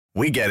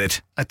We get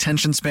it.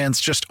 Attention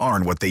spans just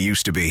aren't what they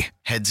used to be.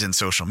 Heads in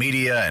social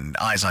media and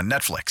eyes on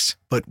Netflix.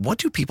 But what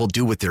do people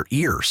do with their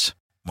ears?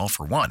 Well,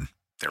 for one,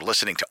 they're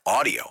listening to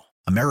audio.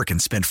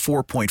 Americans spend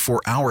 4.4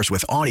 hours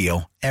with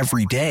audio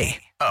every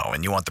day. Oh,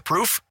 and you want the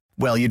proof?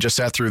 Well, you just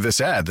sat through this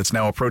ad that's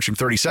now approaching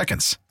 30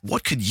 seconds.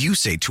 What could you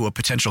say to a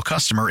potential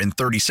customer in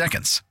 30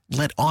 seconds?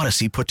 Let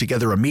Odyssey put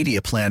together a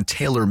media plan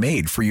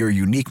tailor-made for your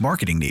unique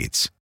marketing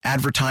needs.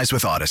 Advertise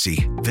with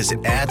Odyssey.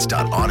 Visit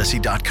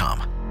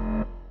ads.odyssey.com.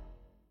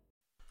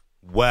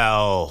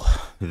 Well,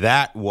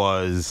 that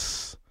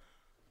was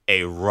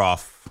a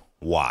rough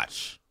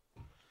watch.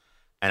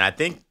 And I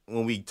think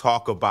when we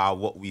talk about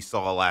what we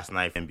saw last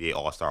night in NBA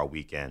All-Star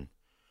Weekend,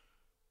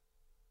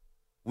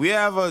 we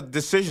have a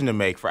decision to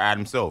make for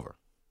Adam Silver.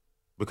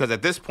 Because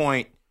at this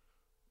point,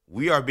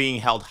 we are being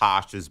held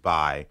hostage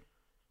by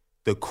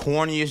the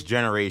corniest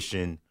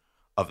generation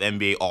of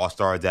NBA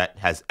All-Stars that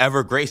has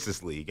ever graced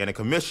this league, and a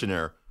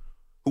commissioner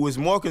who is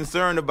more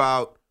concerned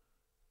about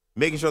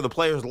making sure the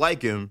players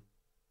like him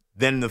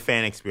than the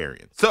fan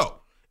experience.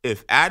 So,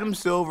 if Adam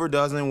Silver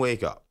doesn't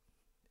wake up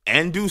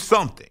and do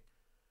something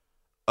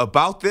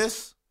about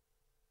this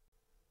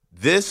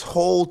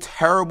whole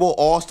terrible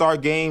All-Star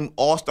game,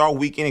 All-Star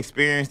weekend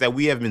experience that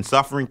we have been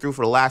suffering through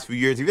for the last few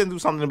years, if he doesn't do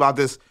something about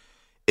this,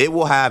 it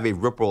will have a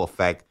ripple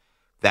effect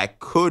that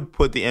could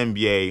put the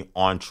NBA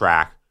on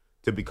track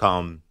to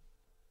become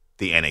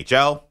the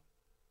NHL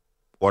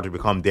or to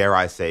become, dare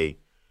I say,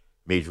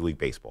 Major League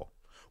Baseball.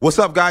 What's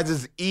up, guys?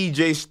 This is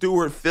EJ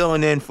Stewart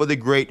filling in for the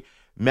great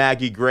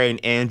Maggie Gray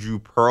and Andrew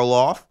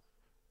Perloff.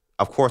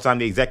 Of course, I'm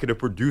the executive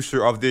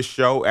producer of this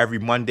show every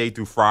Monday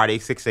through Friday,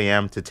 6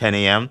 a.m. to 10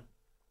 a.m.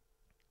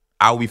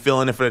 I'll be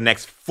filling in for the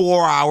next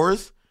 4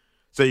 hours.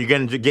 So you're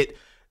going to get,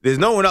 there's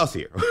no one else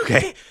here,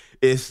 okay?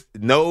 It's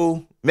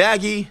no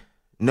Maggie,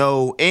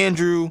 no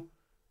Andrew,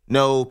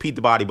 no Pete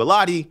the Body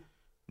Bellotti,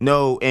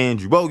 no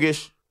Andrew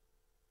Bogish.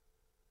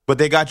 But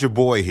they got your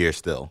boy here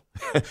still,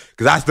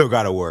 because I still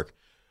got to work.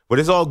 But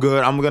it's all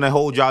good. I'm going to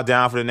hold y'all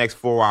down for the next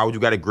 4 hours. We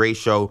got a great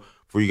show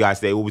for you guys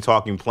today. We'll be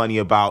talking plenty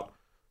about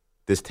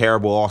this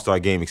terrible All-Star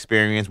game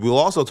experience. We'll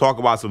also talk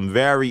about some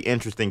very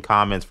interesting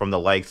comments from the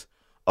likes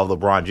of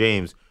LeBron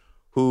James,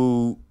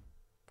 who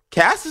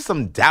casted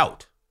some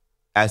doubt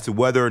as to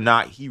whether or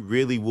not he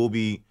really will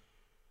be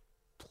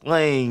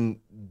playing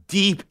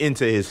deep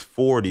into his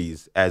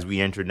 40s as we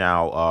enter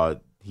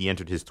now. He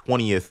entered his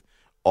 20th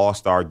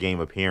All-Star game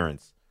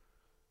appearance.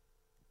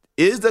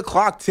 Is the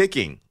clock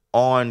ticking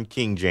on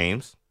King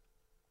James?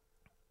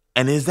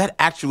 And is that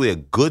actually a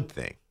good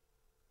thing?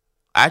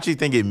 I actually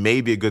think it may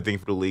be a good thing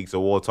for the league,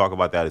 so we'll talk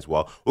about that as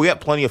well. We got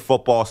plenty of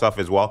football stuff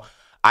as well.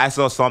 I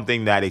saw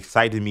something that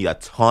excited me a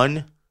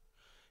ton.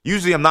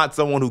 Usually I'm not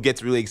someone who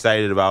gets really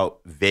excited about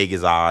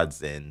Vegas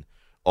odds and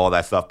all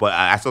that stuff, but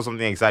I saw something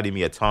that excited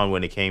me a ton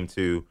when it came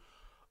to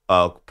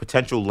a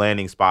potential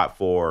landing spot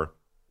for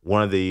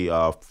one of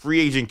the free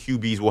agent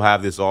QBs we'll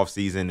have this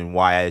offseason, and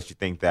why I actually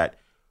think that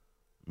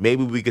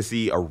maybe we could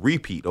see a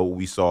repeat of what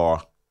we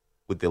saw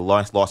with the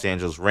Los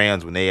Angeles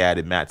Rams when they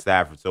added Matt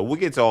Stafford. So we'll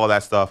get to all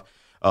that stuff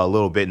a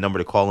little bit. Number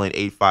to call in,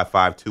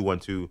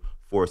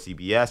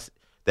 855-212-4CBS.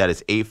 That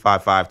is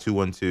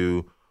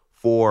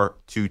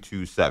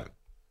 855-212-4227.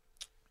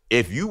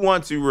 If you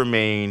want to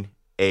remain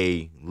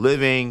a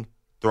living,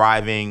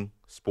 thriving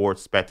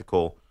sports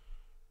spectacle,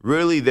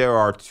 really there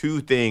are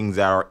two things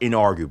that are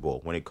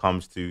inarguable when it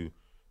comes to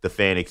the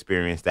fan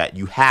experience that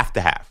you have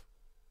to have.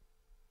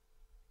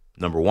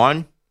 Number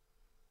one,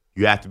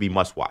 you have to be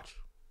must watch.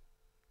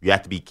 You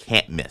have to be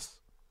can't miss.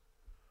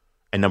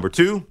 And number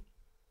two,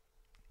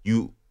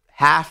 you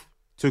have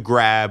to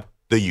grab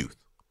the youth.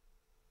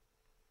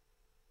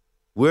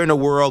 We're in a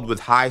world with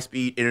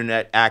high-speed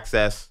internet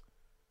access,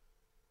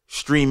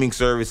 streaming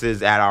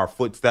services at our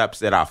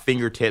footsteps, at our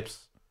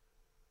fingertips.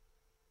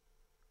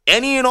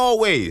 Any and all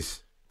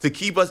ways to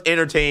keep us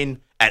entertained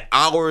at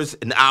hours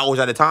and hours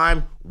at a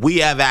time, we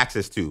have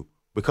access to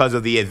because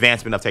of the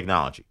advancement of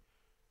technology.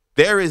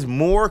 There is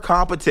more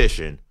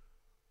competition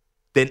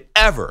than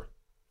ever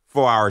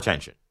for our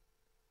attention.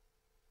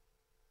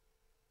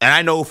 And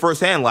I know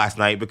firsthand last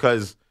night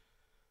because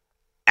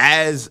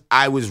as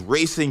I was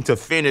racing to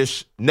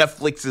finish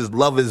Netflix's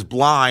Love is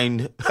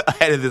Blind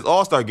ahead of this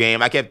All-Star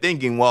game, I kept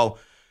thinking, well,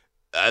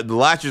 the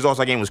last year's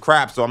All-Star game was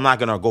crap, so I'm not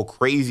going to go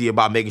crazy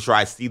about making sure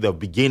I see the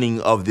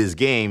beginning of this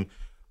game.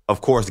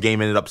 Of course, the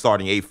game ended up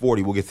starting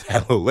 8:40. We'll get to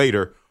that a little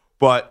later.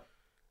 But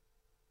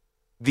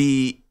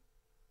the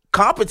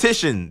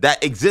competition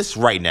that exists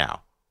right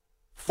now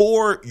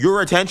for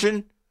your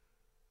attention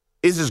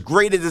is as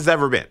great as it's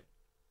ever been.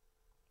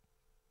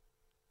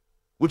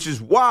 Which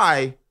is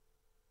why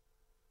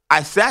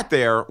I sat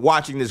there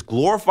watching this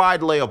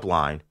glorified layup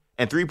line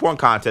and three-point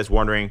contest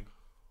wondering,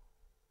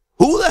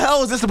 who the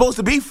hell is this supposed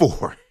to be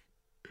for?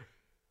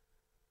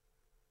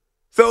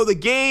 So the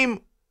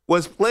game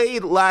was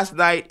played last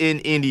night in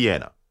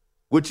Indiana,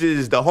 which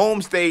is the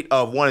home state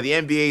of one of the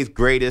NBA's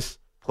greatest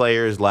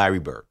players, Larry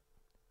Bird.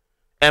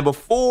 And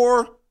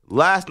before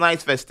last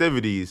night's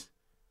festivities,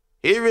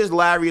 here is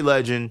Larry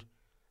Legend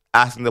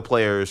asking the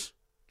players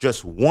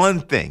just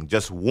one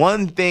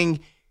thing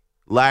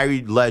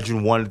Larry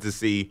Legend wanted to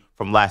see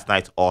from last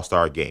night's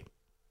All-Star game.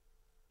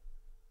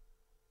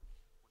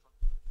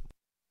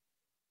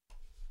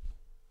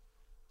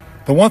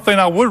 The one thing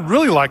I would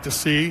really like to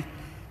see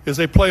is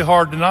they play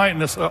hard tonight in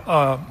this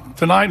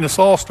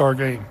All-Star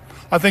game.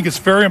 I think it's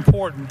very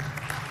important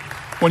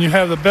when you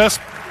have the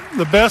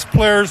best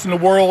players in the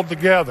world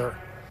together.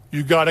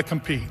 You got to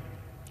compete,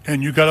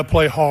 and you got to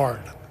play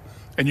hard,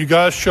 and you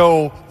got to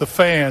show the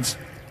fans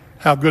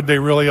how good they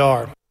really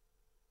are.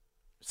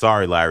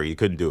 Sorry, Larry, he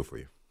couldn't do it for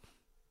you.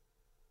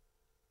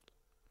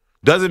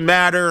 Doesn't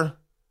matter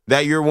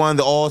that you're one of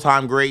the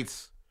all-time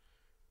greats.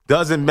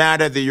 Doesn't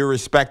matter that you're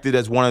respected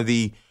as one of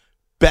the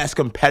best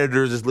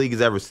competitors this league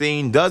has ever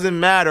seen. Doesn't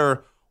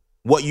matter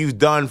what you've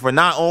done for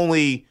not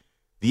only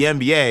the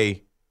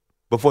NBA,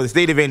 but for the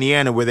state of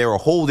Indiana, where they were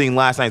holding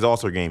last night's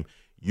All-Star game.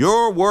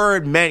 Your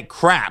word meant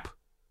crap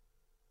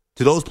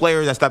to those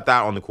players that stepped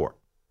out on the court.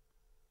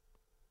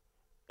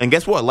 And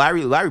guess what?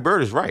 Larry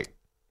Bird is right.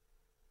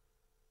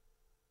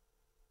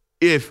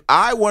 If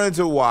I wanted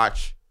to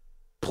watch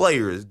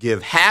players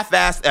give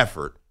half-assed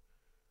effort,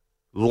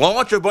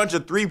 launch a bunch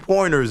of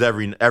three-pointers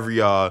every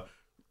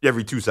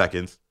 2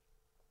 seconds,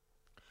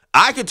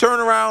 I could turn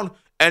around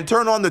and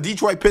turn on the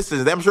Detroit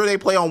Pistons. I'm sure they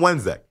play on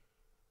Wednesday.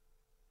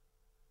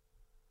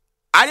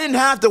 I didn't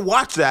have to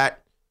watch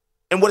that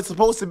in what it's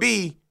supposed to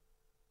be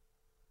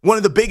one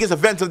of the biggest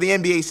events of the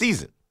NBA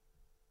season.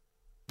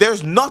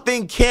 There's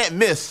nothing can't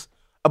miss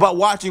about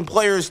watching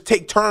players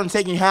take turns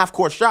taking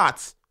half-court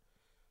shots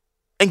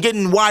and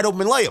getting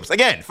wide-open layups.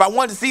 Again, if I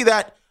wanted to see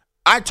that,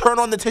 I'd turn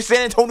on the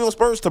San Antonio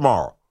Spurs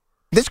tomorrow.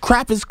 This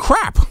crap is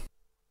crap.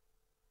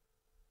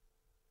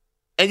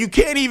 And you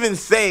can't even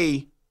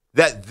say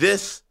that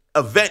this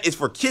event is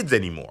for kids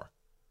anymore.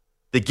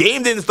 The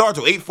game didn't start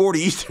till 8:40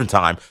 Eastern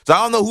time, so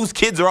I don't know whose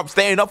kids are up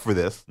staying up for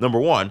this, number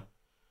one.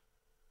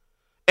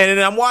 And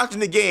then I'm watching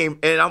the game,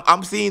 and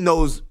I'm seeing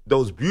those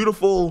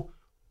beautiful,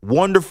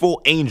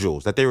 wonderful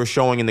angels that they were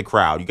showing in the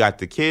crowd. You got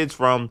the kids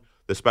from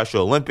the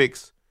Special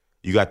Olympics.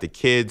 You got the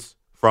kids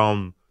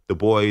from the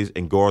Boys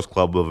and Girls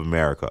Club of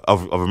America,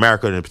 of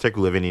America, and in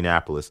particular of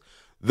Indianapolis.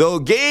 The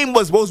game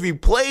was supposed to be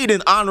played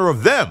in honor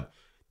of them.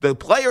 The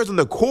players on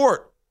the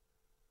court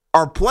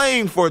are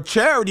playing for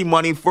charity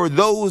money for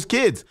those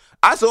kids.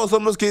 I saw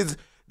some of those kids,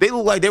 they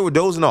looked like they were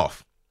dozing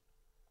off.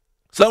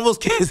 Some of those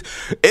kids,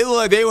 it looked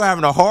like they were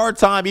having a hard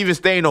time even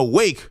staying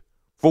awake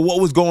for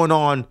what was going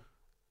on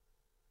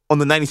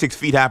the 96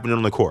 feet happening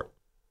on the court.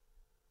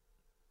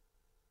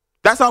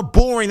 That's how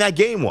boring that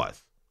game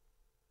was.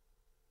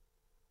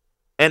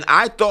 And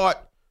I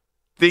thought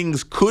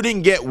things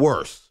couldn't get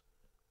worse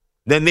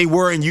than they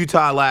were in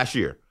Utah last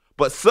year.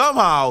 But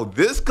somehow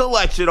this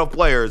collection of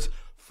players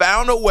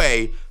found a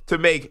way to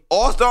make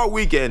All-Star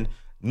Weekend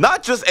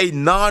not just a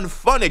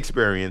non-fun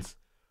experience.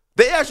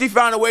 They actually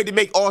found a way to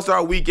make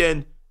All-Star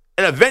Weekend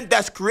an event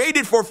that's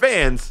created for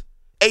fans,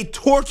 a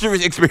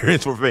torturous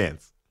experience for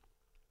fans.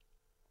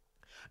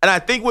 And I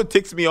think what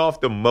ticks me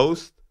off the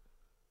most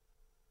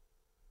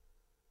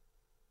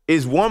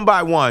is one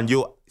by one,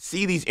 you'll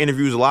see these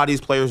interviews. A lot of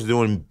these players are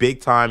doing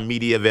big-time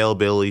media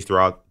availabilities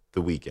throughout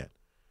the weekend.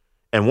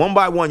 And one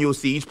by one, you'll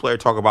see each player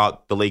talk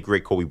about the late,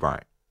 great Kobe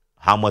Bryant,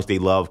 how much they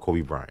love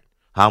Kobe Bryant,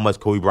 how much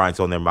Kobe Bryant's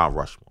on their Mount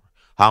Rushmore,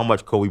 how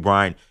much Kobe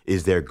Bryant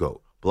is their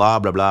GOAT, blah,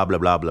 blah, blah, blah,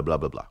 blah, blah, blah,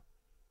 blah, blah.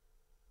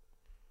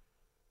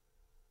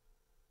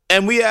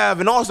 And we have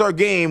an All-Star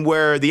game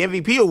where the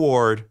MVP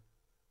award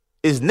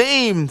is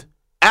named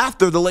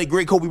after the late,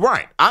 great Kobe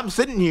Bryant. I'm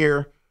sitting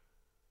here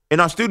in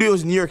our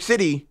studios in New York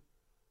City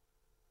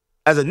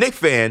as a Knicks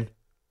fan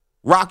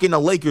rocking a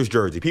Lakers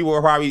jersey. People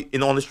are probably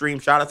on the stream.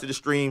 Shout out to the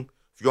stream.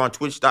 If you're on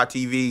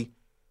twitch.tv,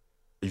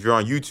 if you're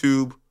on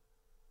YouTube,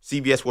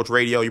 CBS Sports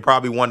Radio, you're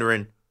probably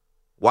wondering,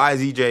 why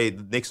is EJ,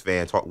 the Knicks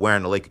fan,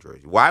 wearing the Lakers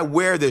jersey? Why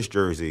wear this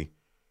jersey?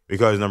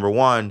 Because, number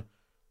one,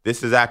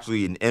 this is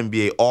actually an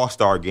NBA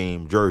All-Star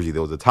Game jersey.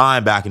 There was a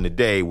time back in the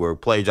day where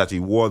players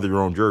actually wore their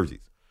own jerseys.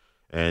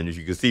 And as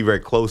you can see very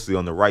closely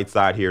on the right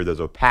side here,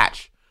 there's a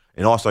patch,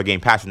 an All-Star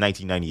Game patch in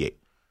 1998.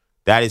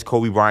 That is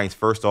Kobe Bryant's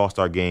first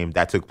All-Star Game.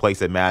 That took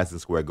place at Madison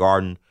Square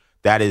Garden.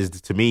 That is,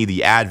 to me,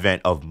 the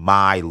advent of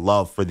my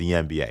love for the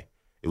NBA.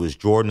 It was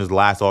Jordan's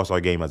last All-Star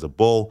Game as a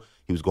Bull.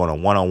 He was going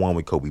on one-on-one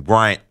with Kobe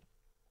Bryant.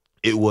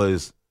 It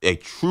was a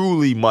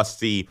truly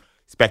must-see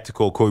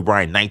spectacle. Kobe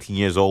Bryant, 19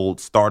 years old,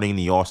 starting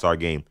the All-Star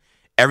Game.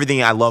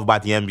 Everything I love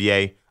about the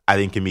NBA, I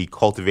think, can be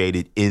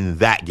cultivated in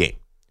that game.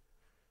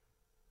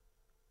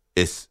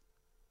 It's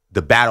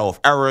the battle of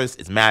eras.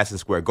 It's Madison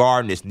Square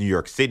Garden. It's New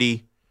York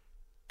City.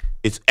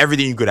 It's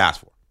everything you could ask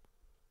for.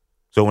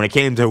 So when it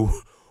came to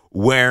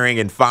wearing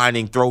and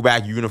finding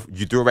throwback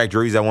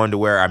jerseys I wanted to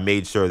wear, I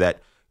made sure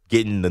that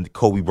getting the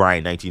Kobe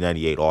Bryant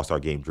 1998 All-Star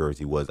Game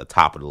jersey was a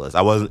top of the list.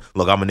 I'm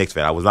a Knicks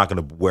fan. I was not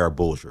going to wear a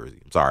Bulls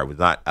jersey. I'm sorry.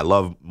 I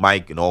love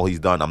Mike and all he's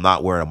done. I'm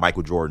not wearing a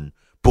Michael Jordan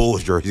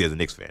Bulls jersey as a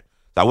Knicks fan.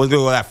 So I wasn't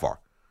going to go that far.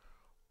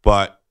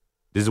 But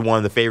this is one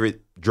of the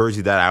favorite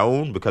jerseys that I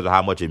own because of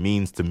how much it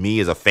means to me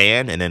as a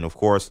fan. And then, of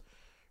course,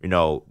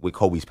 with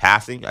Kobe's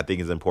passing, I think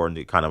it's important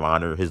to kind of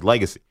honor his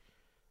legacy.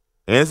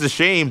 And it's a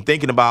shame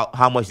thinking about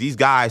how much these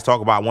guys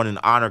talk about wanting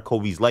to honor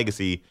Kobe's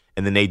legacy,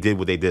 and then they did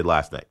what they did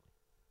last night.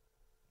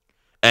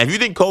 And if you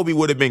think Kobe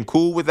would have been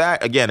cool with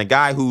that, again, a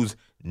guy whose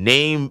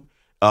name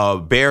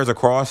bears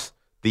across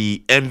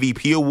the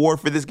MVP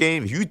award for this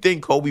game, if you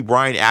think Kobe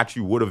Bryant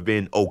actually would have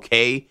been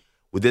okay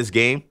with this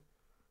game,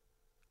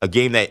 a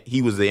game that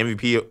he was the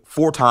MVP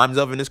 4 times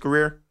of in his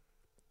career,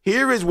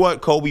 here is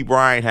what Kobe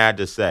Bryant had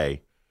to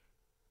say,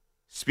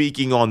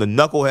 speaking on the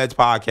Knuckleheads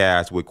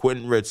podcast with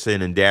Quentin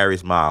Richardson and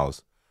Darius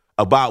Miles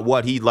about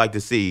what he'd like to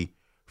see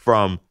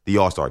from the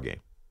All-Star game.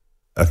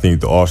 I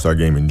think the All-Star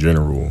game in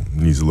general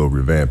needs a little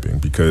revamping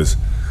because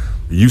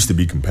it used to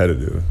be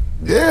competitive.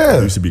 Yeah.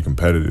 It used to be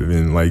competitive.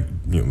 And,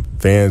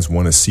 fans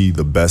want to see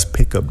the best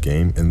pickup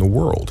game in the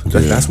world.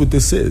 That's what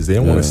this is. They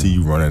don't want to see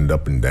you running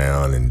up and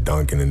down and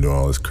dunking and doing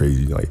all this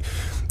crazy.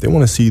 They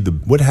want to see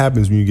what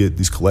happens when you get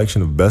this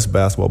collection of best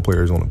basketball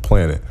players on the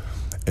planet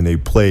and they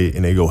play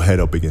and they go head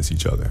up against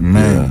each other.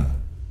 Man.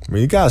 I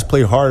mean, you guys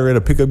play harder at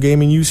a pickup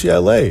game in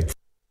UCLA.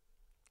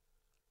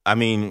 I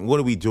mean, what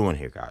are we doing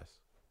here, guys?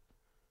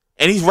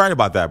 And he's right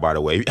about that, by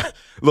the way.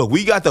 Look,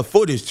 we got the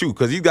footage, too,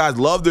 because these guys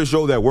love to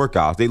show their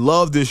workouts. They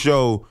love to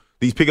show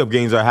these pickup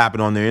games that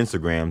happen on their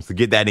Instagrams to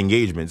get that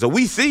engagement. So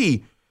we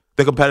see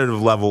the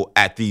competitive level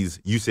at these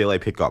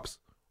UCLA pickups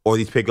or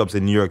these pickups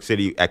in New York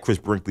City at Chris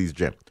Brinkley's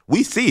gym.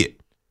 We see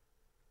it.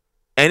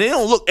 And they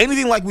don't look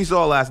anything like we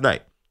saw last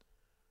night.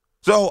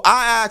 So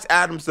I asked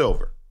Adam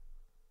Silver,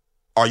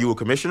 are you a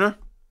commissioner?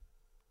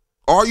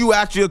 Are you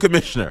actually a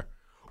commissioner?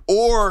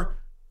 Or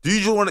do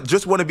you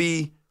just want to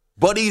be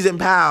buddies and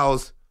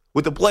pals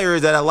with the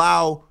players that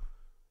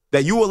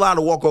you allow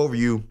to walk over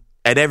you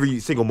at every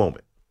single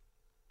moment?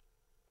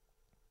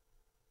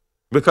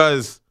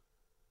 Because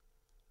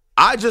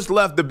I just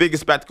left the biggest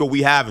spectacle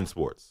we have in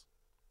sports,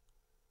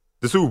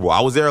 the Super Bowl.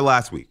 I was there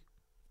last week.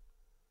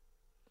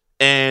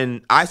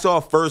 And I saw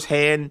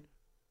firsthand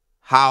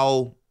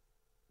how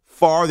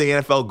far the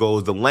NFL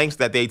goes, the lengths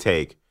that they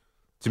take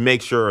to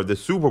make sure the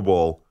Super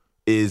Bowl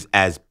is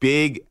as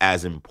big,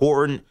 as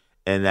important,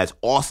 and as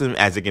awesome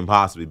as it can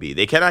possibly be.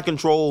 They cannot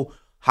control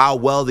how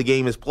well the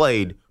game is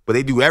played, but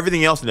they do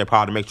everything else in their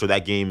power to make sure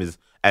that game is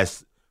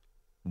as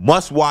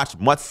must-watch,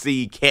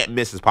 must-see,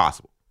 can't-miss as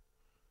possible.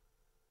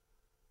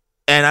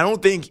 And I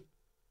don't think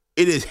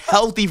it is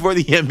healthy for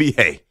the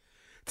NBA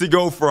to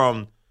go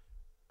from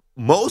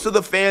most of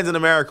the fans in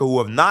America who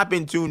have not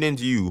been tuned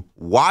into you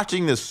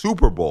watching the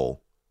Super Bowl,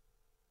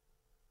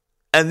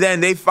 and then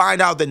they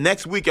find out the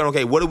next weekend,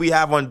 okay, what do we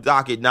have on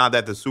docket now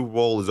that the Super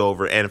Bowl is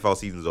over, NFL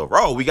season's over?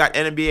 Oh, we got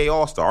NBA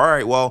All-Star. All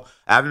right, well,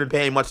 I haven't been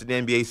paying much of the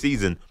NBA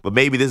season, but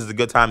maybe this is a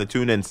good time to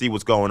tune in and see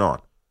what's going on.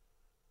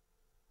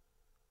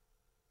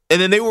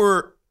 And then they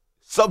were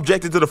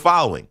subjected to the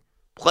following.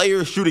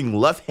 Players shooting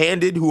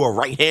left-handed who are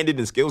right-handed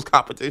in skills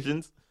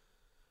competitions.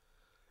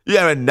 You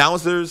have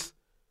announcers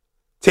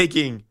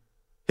taking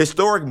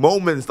historic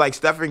moments like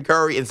Stephen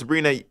Curry and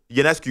Sabrina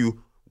Ionescu.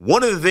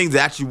 One of the things that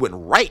actually went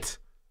right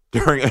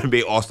during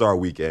NBA All-Star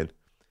Weekend,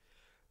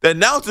 the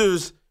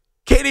announcers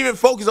can't even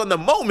focus on the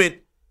moment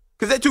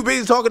because they're too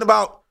busy talking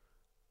about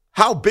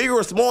how big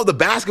or small the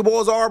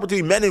basketballs are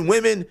between men and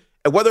women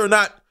and whether or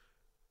not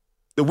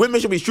the women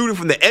should be shooting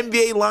from the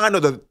NBA line or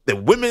the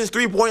women's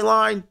three-point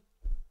line.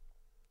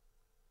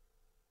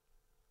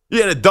 You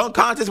had a dunk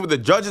contest where the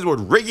judges were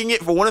rigging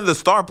it for one of the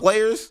star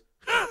players.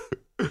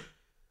 And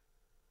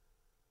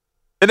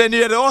then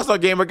you had an All-Star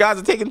game where guys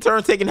are taking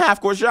turns taking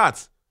half-court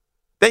shots.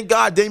 Thank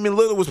God Damian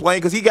Lillard was playing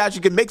because he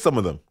actually could make some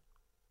of them.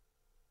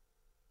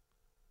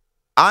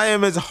 I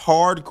am as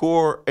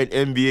hardcore an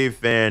NBA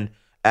fan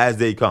as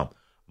they come.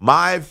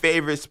 My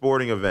favorite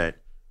sporting event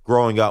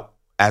growing up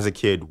as a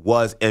kid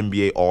was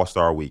NBA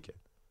All-Star Weekend.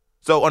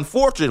 So,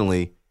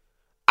 unfortunately,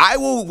 I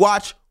will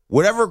watch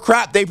whatever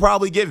crap they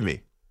probably give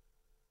me.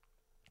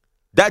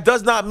 That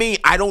does not mean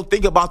I don't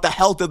think about the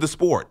health of the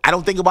sport. I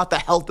don't think about the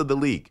health of the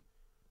league.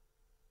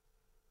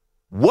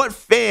 What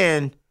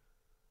fan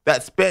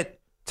that spent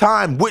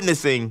time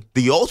witnessing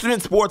the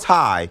ultimate sports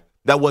high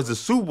that was the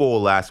Super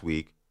Bowl last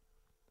week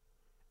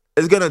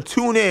is going to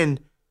tune in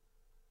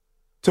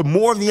to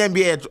more of the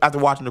NBA after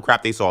watching the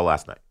crap they saw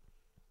last night?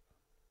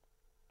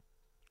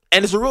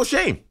 And it's a real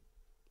shame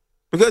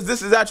because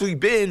this has actually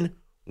been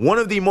one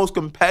of the most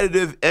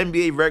competitive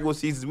NBA regular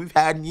seasons we've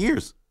had in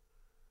years.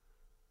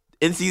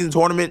 In-season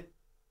tournament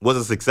was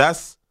a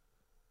success.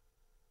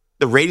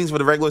 The ratings for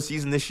the regular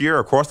season this year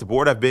across the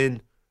board have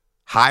been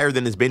higher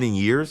than it's been in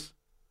years.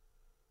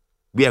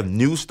 We have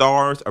new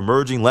stars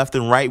emerging left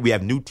and right. We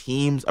have new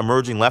teams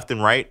emerging left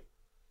and right.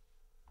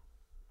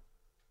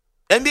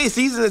 NBA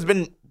season has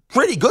been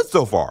pretty good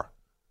so far.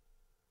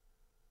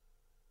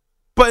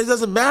 But it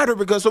doesn't matter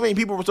because so many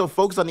people were so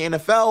focused on the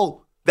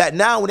NFL that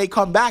now when they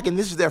come back and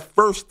this is their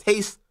first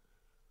taste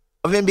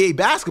of NBA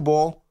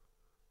basketball,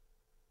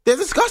 they're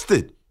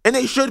disgusted. And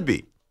they should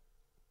be.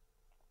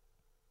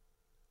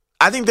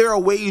 I think there are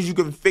ways you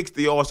can fix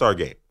the All-Star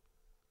game.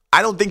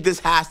 I don't think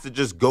this has to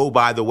just go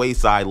by the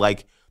wayside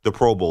like the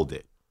Pro Bowl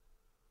did.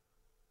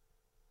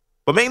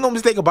 But make no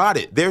mistake about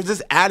it, there's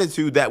this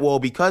attitude that, well,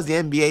 because the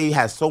NBA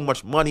has so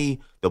much money,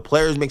 the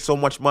players make so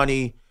much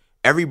money,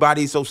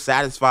 everybody's so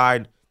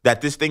satisfied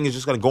that this thing is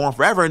just going to go on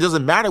forever. It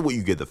doesn't matter what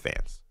you give the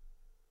fans.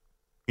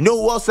 You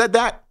know who else said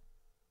that?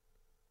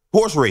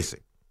 Horse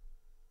racing.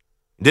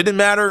 Didn't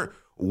matter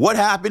what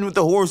happened with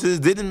the horses.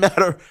 Didn't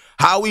matter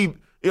how we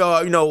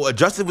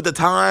adjusted with the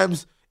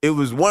times. It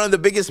was one of the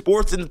biggest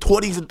sports in the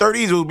 20s and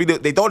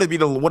 30s. They thought it'd be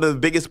one of the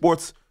biggest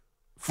sports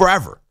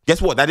forever.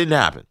 Guess what? That didn't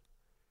happen.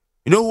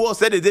 You know who else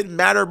said it didn't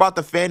matter about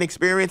the fan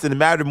experience and it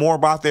mattered more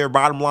about their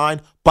bottom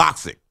line?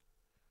 Boxing.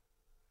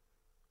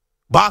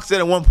 Boxing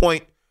at one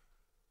point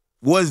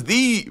was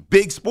the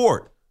big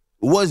sport,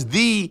 was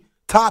the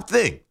top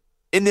thing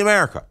in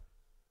America.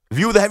 If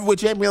you were the heavyweight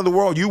champion of the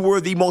world, you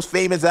were the most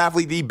famous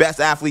athlete, the best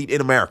athlete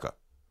in America.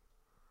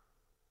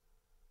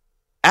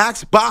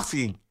 Ask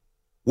boxing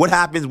what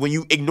happens when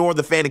you ignore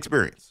the fan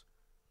experience.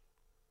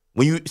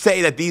 When you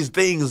say that these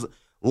things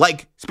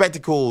like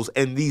spectacles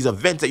and these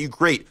events that you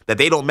create, that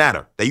they don't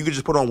matter, that you can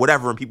just put on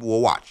whatever and people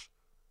will watch.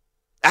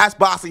 Ask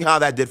boxing how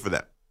that did for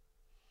them.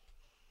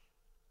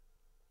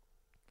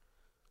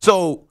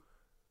 So,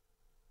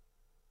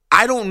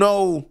 I don't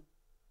know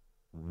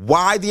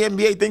why the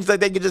NBA thinks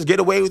like they can just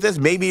get away with this.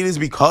 Maybe it is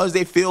because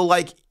they feel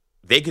like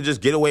they can just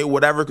get away with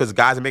whatever because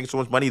guys are making so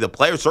much money. The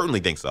players certainly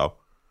think so.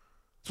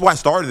 That's why I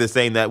started this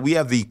saying that we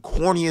have the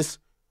corniest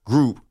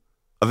group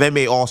of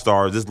NBA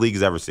All-Stars this league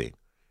has ever seen.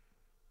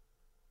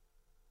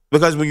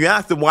 Because when you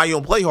ask them why you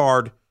don't play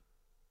hard,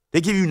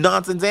 they give you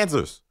nonsense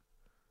answers.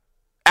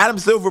 Adam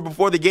Silver,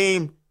 before the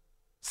game,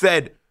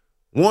 said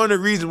one of the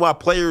reasons why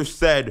players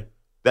said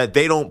that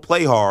they don't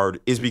play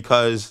hard is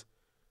because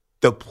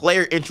the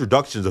player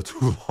introductions are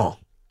too long.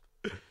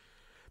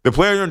 The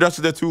player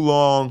introductions are too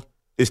long.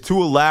 It's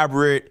too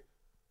elaborate.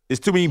 It's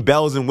too many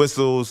bells and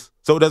whistles,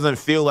 so it doesn't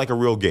feel like a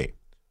real game.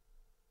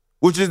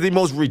 Which is the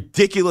most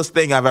ridiculous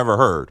thing I've ever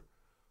heard.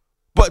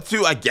 But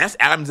to, I guess,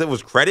 Adam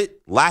Silver's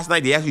credit, last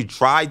night they actually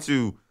tried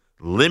to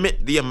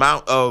limit the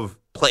amount of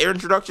player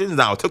introductions.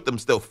 Now, it took them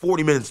still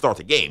 40 minutes to start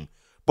the game.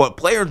 But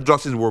player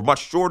introductions were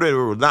much shorter. They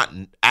were not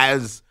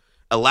as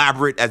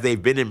elaborate as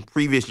they've been in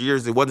previous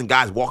years. It wasn't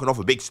guys walking off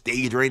a big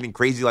stage or anything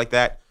crazy like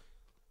that.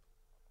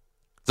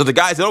 So the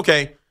guy said,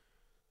 okay,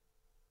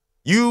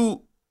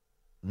 you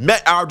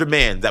met our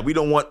demands that we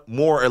don't want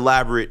more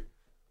elaborate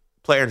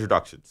player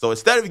introductions. So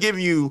instead of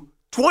giving you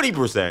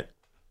 20%,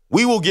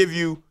 we will give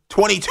you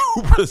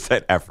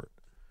 22% effort.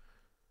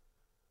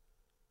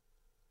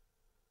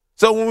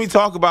 So when we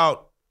talk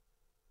about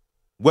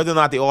whether or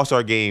not the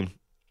All-Star game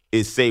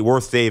is, say,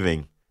 worth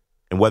saving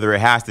and whether it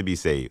has to be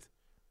saved,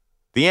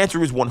 the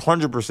answer is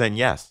 100%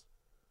 yes.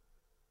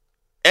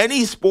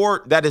 Any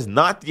sport that is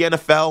not the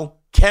NFL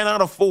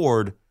cannot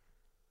afford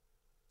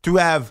to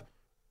have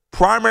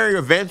primary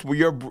events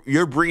where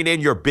you're bringing in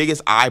your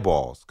biggest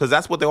eyeballs, because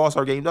that's what the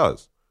All-Star game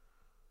does.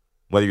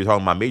 Whether you're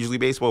talking about Major League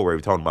Baseball, whether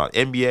you're talking about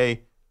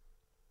NBA,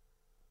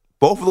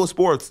 both of those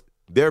sports,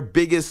 their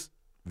biggest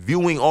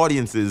viewing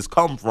audiences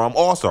come from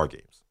All-Star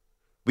games.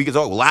 We can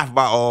laugh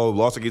about,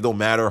 All-Star games don't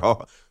matter.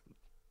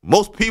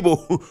 Most people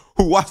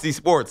who watch these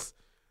sports,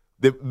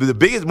 the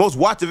biggest, most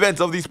watched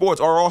events of these sports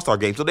are All-Star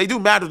games, so they do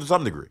matter to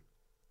some degree.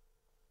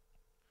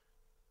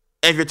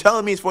 And if you're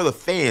telling me it's for the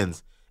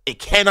fans, it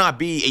cannot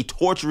be a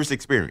torturous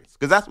experience,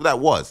 because that's what that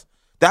was.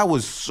 That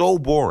was so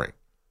boring.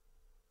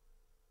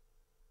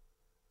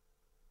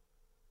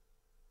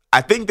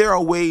 I think there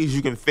are ways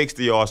you can fix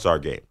the All-Star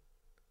game.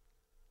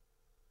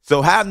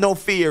 So have no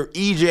fear.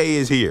 EJ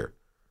is here.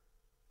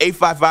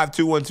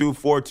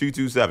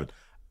 855-212-4227.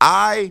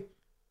 I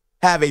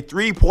have a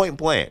 3-point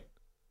plan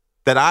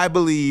that I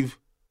believe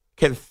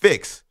can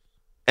fix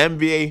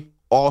NBA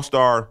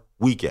All-Star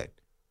Weekend.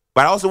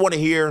 But I also want to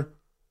hear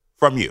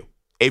from you.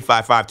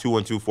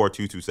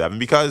 855-212-4227.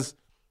 Because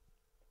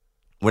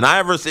when I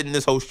ever sit in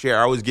this host chair,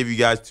 I always give you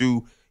guys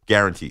 2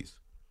 guarantees.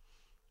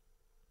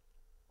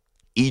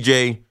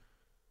 EJ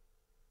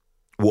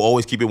will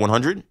always keep it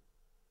 100.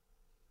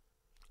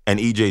 And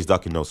EJ's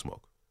ducking no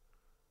smoke.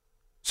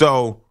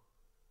 So,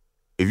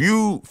 if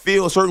you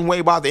feel a certain way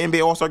about the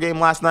NBA All-Star game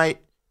last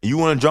night, and you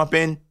want to jump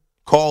in,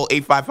 call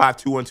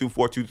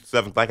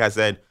 855-212-4227. Like I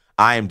said,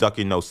 I am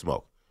ducking no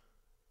smoke.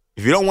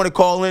 If you don't want to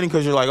call in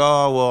because you're like,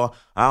 oh, well,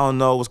 I don't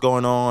know what's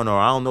going on, or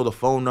I don't know the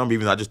phone number,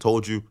 even though I just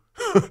told you,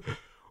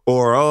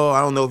 or, I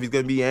don't know if he's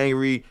going to be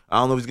angry, I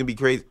don't know if he's going to be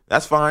crazy,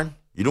 that's fine.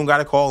 You don't got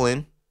to call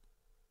in.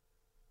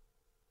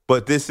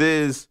 But this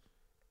is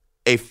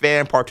a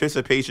fan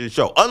participation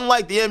show.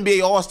 Unlike the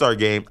NBA All-Star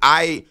game,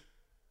 I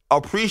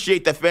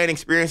appreciate the fan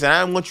experience, and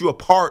I want you a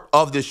part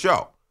of this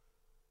show.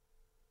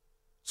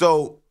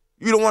 So,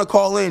 you don't want to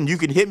call in, you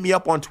can hit me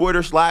up on Twitter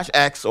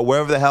 /X or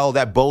wherever the hell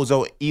that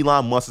bozo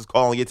Elon Musk is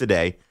calling it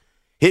today.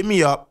 Hit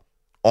me up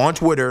on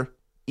Twitter,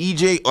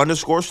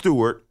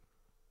 EJ_Stewart,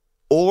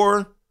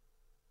 or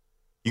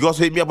you can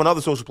also hit me up on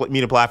other social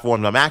media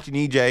platforms. I'm Action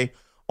EJ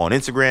on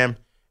Instagram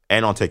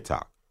and on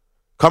TikTok.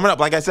 Coming up,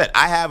 like I said,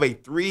 I have a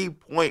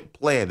 3-point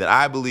plan that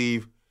I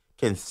believe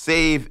can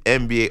save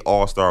NBA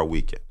All-Star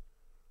Weekend.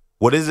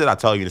 What is it? I'll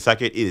tell you in a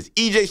second. It is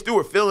EJ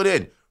Stewart filling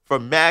in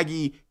from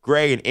Maggie,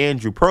 Gray, and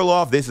Andrew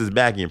Perloff. This is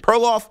Maggie and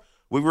Perloff.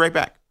 We'll be right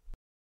back.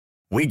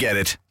 We get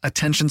it.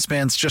 Attention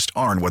spans just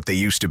aren't what they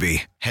used to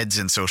be. Heads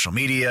in social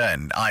media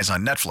and eyes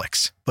on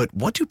Netflix. But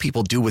what do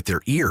people do with their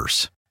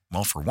ears?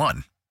 Well, for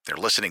one, they're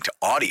listening to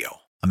audio.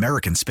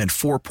 Americans spend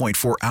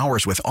 4.4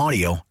 hours with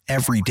audio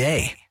every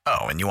day.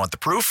 Oh, and you want the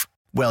proof?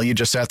 Well, you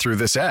just sat through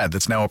this ad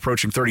that's now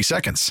approaching 30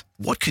 seconds.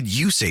 What could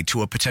you say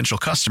to a potential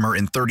customer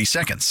in 30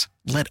 seconds?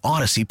 Let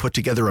Odyssey put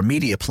together a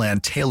media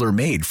plan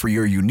tailor-made for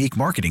your unique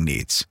marketing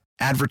needs.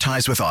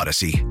 Advertise with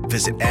Odyssey.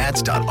 Visit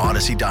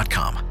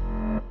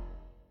ads.odyssey.com.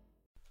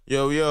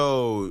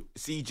 Yo,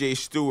 CJ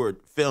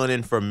Stewart filling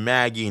in for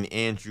Maggie and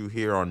Andrew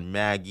here on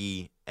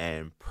Maggie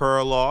and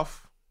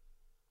Perloff.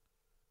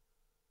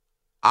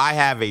 I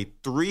have a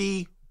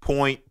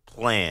 3-point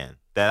plan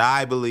that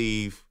I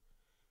believe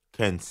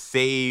can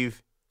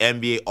save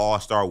NBA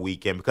All-Star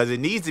Weekend because it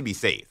needs to be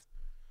saved.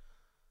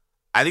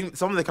 I think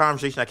some of the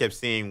conversation I kept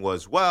seeing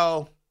was,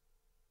 well,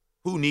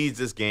 who needs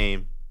this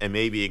game? And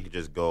maybe it could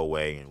just go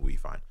away and we'll be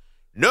fine.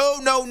 No.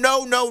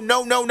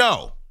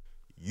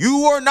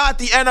 You are not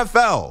the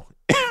NFL.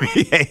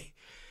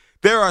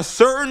 There are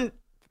certain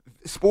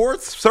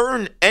sports,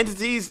 certain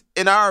entities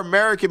in our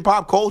American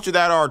pop culture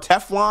that are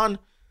Teflon,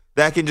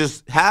 that can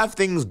just have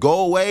things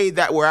go away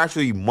that were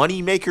actually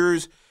money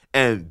makers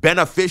and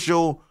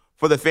beneficial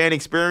for the fan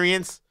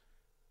experience.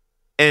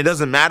 And it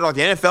doesn't matter. Like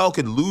the NFL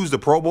could lose the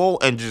Pro Bowl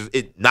and just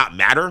it not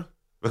matter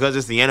because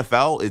it's the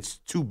NFL. It's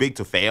too big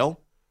to fail.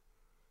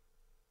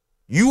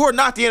 You are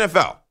not the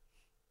NFL.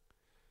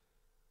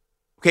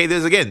 Okay,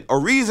 there's, again, a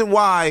reason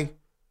why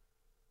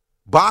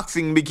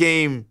boxing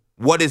became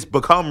what it's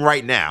become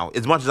right now,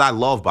 as much as I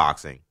love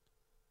boxing,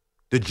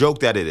 the joke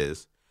that it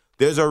is.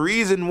 There's a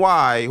reason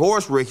why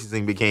horse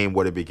racing became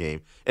what it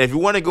became. And if you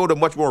want to go to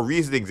much more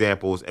recent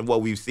examples and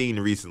what we've seen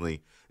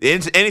recently, the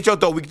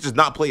NHL thought we could just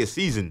not play a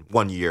season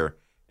one year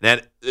and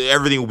that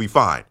everything will be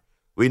fine.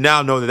 We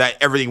now know that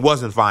everything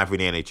wasn't fine for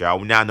the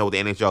NHL. We now know what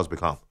the NHL has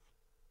become.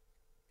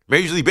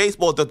 Major League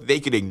Baseball thought that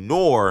they could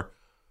ignore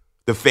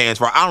the fans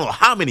for I don't know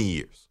how many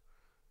years.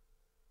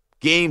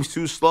 Games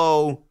too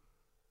slow,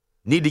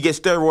 need to get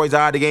steroids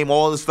out of the game,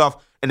 all this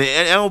stuff. And the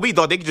MLB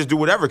thought they could just do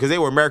whatever because they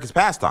were America's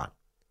pastime.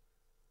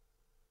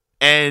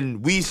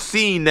 And we've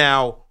seen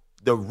now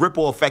the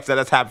ripple effects that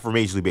has happened for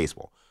Major League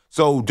Baseball.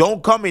 So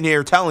don't come in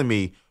here telling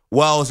me,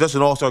 well, it's just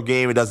an all-star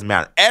game, it doesn't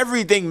matter.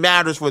 Everything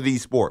matters for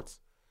these sports.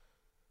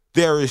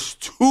 There is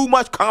too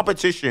much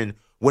competition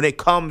when it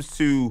comes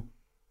to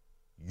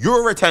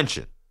your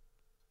attention.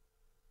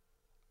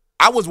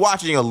 I was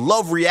watching a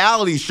love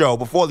reality show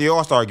before the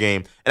All-Star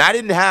game, and I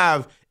didn't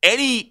have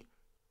any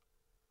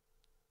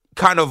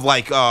kind of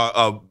like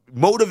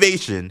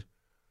motivation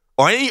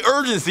or any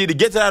urgency to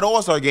get to that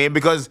All-Star game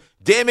because,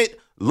 damn it,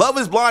 Love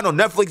is Blind on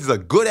Netflix is a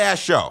good-ass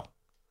show.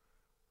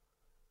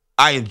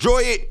 I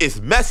enjoy it.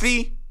 It's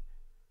messy.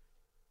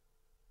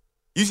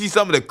 You see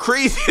some of the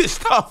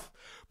craziest stuff,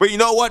 but you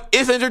know what?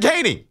 It's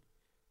entertaining.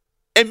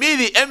 And me,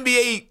 the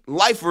NBA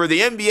lifer, the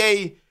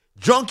NBA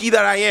junkie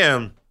that I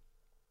am,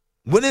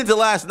 went into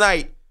last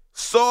night,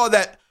 saw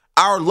that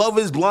our Love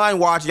is Blind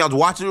watching, I was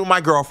watching it with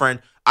my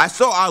girlfriend, I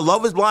saw our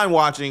Love is Blind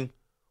watching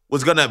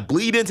was going to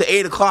bleed into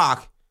 8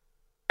 o'clock,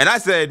 and I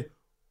said,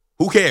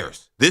 who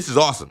cares? This is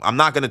awesome. I'm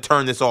not going to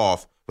turn this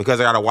off because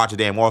I got to watch a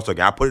damn All-Star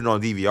game. I put it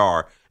on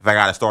DVR if I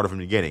got to start it from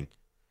the beginning.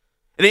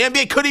 And the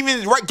NBA couldn't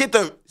even get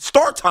the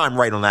start time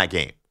right on that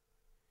game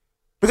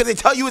because they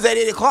tell you it's at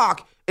 8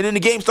 o'clock, and then the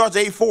game starts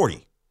at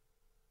 8:40.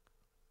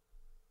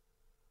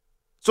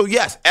 So,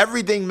 yes,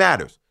 everything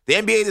matters. The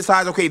NBA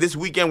decides, okay, this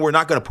weekend we're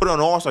not going to put on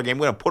an All-Star game.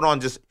 We're going to put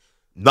on just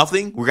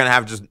nothing. We're going to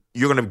have just,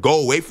 you're going to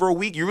go away for a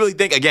week. You really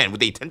think, again,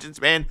 with the attention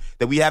span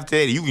that we have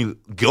today, that you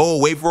can go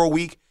away for a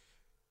week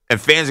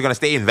and fans are going to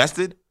stay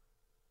invested?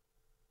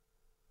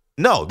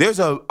 No, there's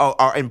a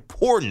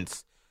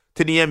importance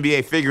to the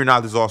NBA figuring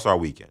out this All-Star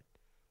weekend.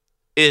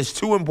 It is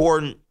too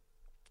important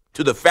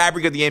to the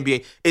fabric of the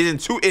NBA.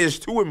 It is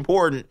too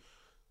important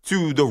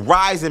to the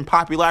rise in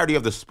popularity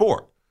of the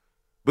sport.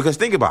 Because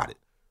think about it.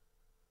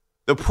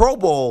 The Pro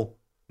Bowl,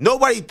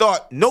 nobody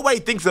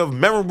thinks of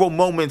memorable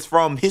moments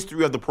from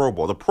history of the Pro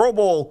Bowl. The Pro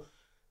Bowl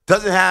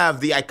doesn't have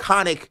the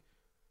iconic,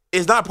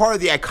 it's not part of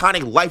the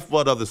iconic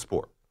lifeblood of the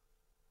sport.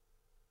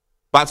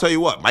 But I'll tell you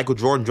what, Michael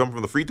Jordan jumping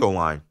from the free throw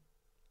line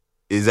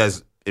is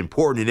as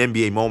important an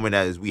NBA moment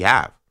as we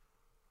have.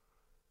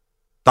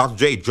 Dr.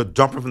 J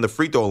jumping from the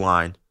free throw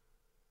line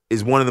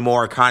is one of the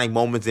more iconic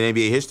moments in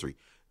NBA history.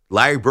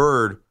 Larry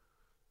Bird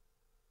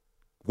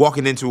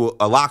walking into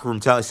a locker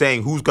room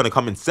saying who's going to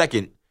come in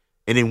second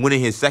and then winning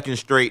his second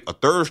straight, a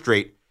third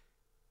straight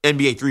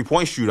NBA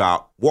three-point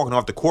shootout, walking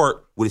off the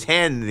court with his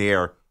hand in the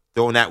air,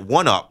 throwing that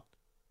one up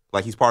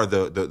like he's part of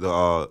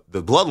the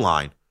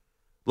bloodline.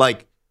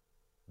 Like,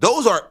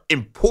 those are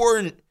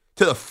important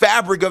to the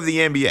fabric of the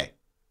NBA.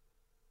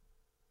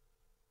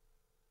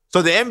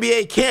 So the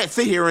NBA can't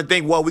sit here and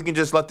think, well, we can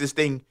just let this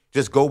thing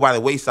just go by the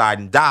wayside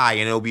and die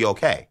and it'll be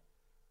okay.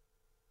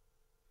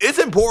 It's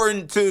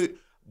important to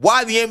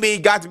why the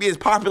NBA got to be as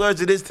popular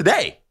as it is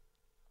today.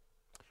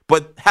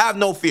 But have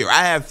no fear.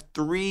 I have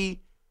 3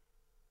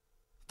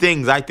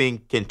 things I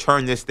think can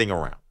turn this thing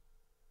around.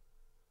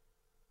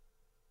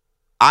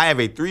 I have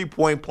a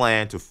 3-point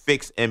plan to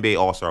fix NBA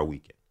All-Star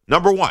Weekend.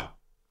 Number 1,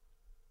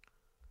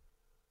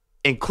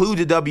 include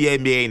the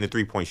WNBA in the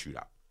 3-point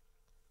shootout.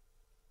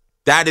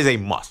 That is a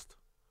must.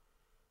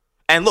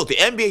 And look, the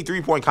NBA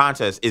 3-point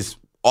contest is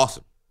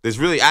awesome.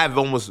 I have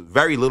almost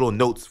very little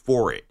notes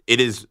for it. It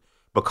has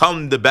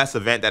become the best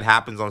event that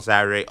happens on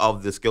Saturday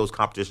of the skills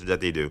competitions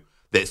that they do.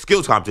 The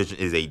skills competition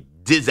is a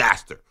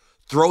disaster.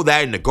 Throw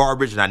that in the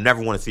garbage, and I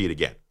never want to see it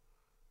again.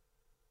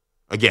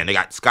 Again, they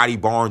got Scotty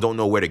Barnes, don't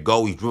know where to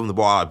go. He's dribbling the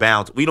ball out of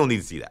bounds. We don't need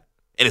to see that.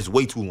 And it's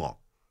way too long.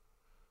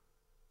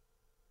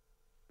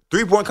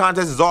 3-point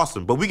contest is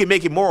awesome, but we can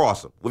make it more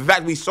awesome. In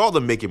fact, we saw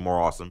them make it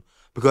more awesome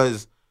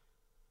because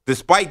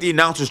despite the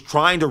announcers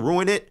trying to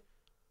ruin it,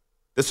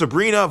 the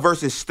Sabrina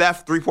versus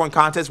Steph 3-point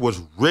contest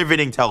was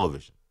riveting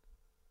television.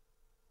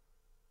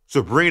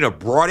 Sabrina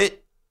brought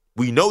it.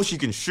 We know she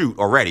can shoot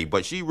already,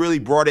 but she really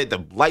brought it.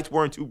 The lights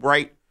weren't too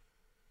bright.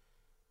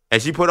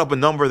 And she put up a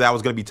number that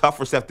was going to be tough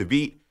for Steph to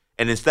beat.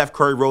 And then Steph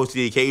Curry rose to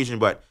the occasion.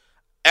 But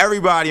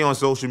everybody on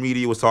social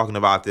media was talking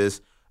about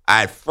this.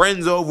 I had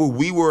friends over.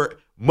 We were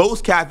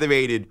most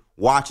captivated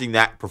watching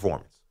that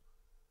performance.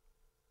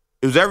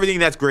 It was everything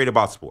that's great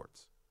about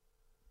sports.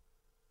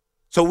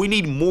 So we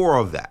need more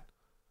of that.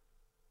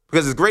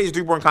 Because as great as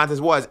 3-point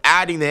contest was,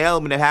 adding the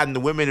element of having the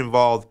women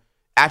involved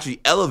actually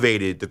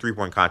elevated the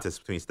 3-point contest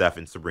between Steph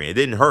and Sabrina. It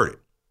didn't hurt it.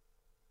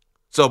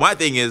 So my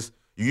thing is,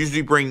 you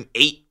usually bring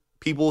 8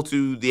 people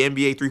to the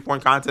NBA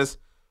 3-point contest,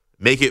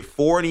 make it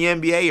 4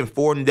 in the NBA and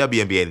 4 in the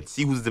WNBA, and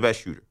see who's the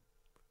best shooter.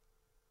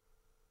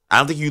 I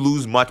don't think you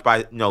lose much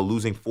by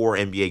losing 4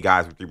 NBA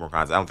guys with 3-point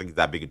contests. I don't think it's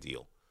that big a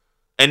deal.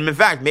 And in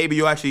fact, maybe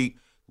you'll actually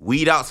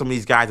weed out some of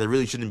these guys that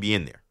really shouldn't be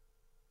in there.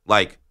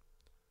 Like,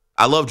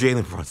 I love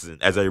Jalen Brunson,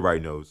 as everybody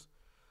knows.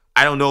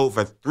 I don't know if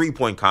a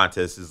 3-point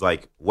contest is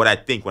like what I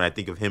think when I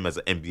think of him as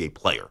an NBA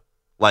player.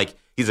 Like,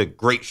 he's a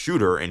great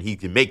shooter and he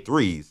can make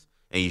threes,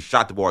 and he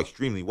shot the ball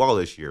extremely well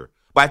this year.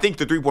 But I think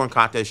the 3-point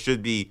contest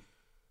should be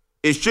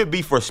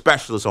for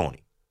specialists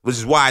only, which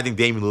is why I think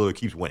Damian Lillard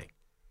keeps winning.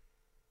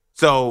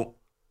 So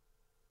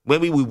when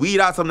we weed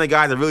out some of the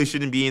guys that really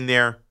shouldn't be in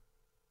there,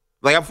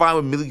 like I'm fine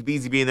with Malik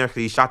Beasley being there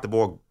because he shot the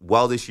ball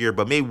well this year,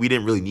 but maybe we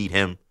didn't really need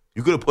him.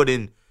 You could have put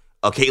in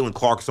a Caitlin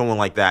Clark, someone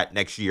like that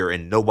next year,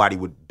 and nobody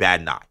would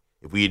bat an eye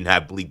if we didn't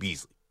have Malik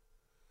Beasley.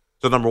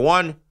 So number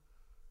 1,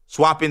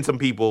 swap in some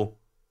people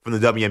from the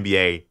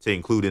WNBA to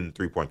include in the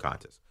 3-point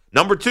contest.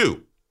 Number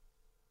 2,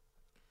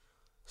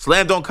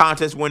 slam dunk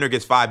contest winner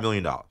gets $5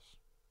 million.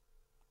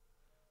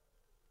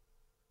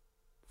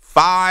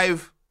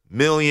 $5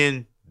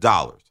 million.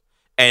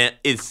 And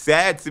it's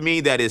sad to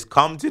me that it's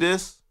come to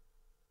this,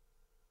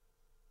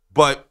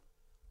 but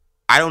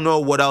I don't know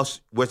what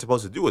else we're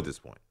supposed to do at this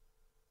point.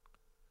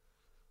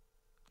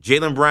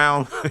 Jaylen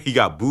Brown, he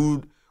got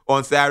booed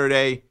on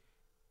Saturday.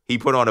 He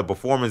put on a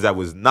performance that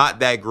was not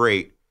that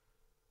great.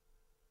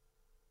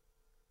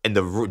 And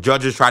the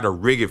judges tried to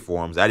rig it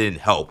for him. So that didn't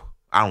help.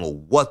 I don't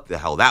know what the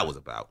hell that was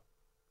about.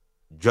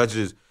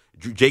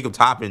 Jacob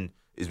Toppin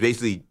is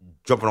basically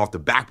jumping off the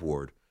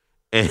backboard.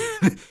 And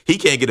he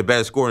can't get a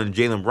better score than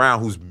Jaylen Brown,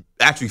 who's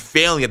actually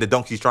failing at the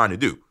dunks he's trying to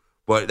do.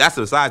 But that's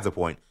besides the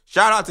point.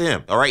 Shout out to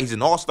him. All right, he's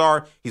an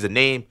all-star. He's a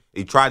name.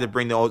 He tried to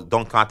bring the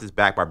dunk contest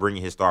back by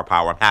bringing his star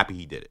power. I'm happy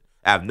he did it.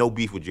 I have no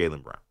beef with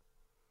Jaylen Brown.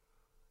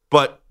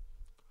 But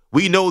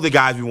we know the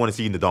guys we want to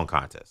see in the dunk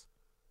contest.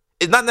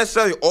 It's not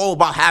necessarily all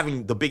about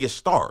having the biggest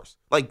stars.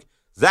 Like,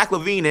 Zach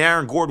LaVine and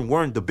Aaron Gordon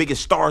weren't the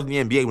biggest stars in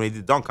the NBA when they did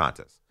the dunk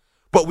contest.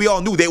 But we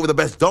all knew they were the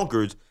best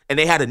dunkers, and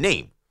they had a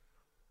name.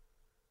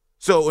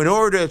 So in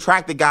order to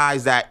attract the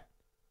guys that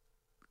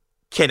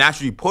can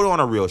actually put on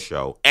a real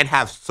show and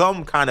have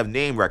some kind of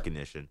name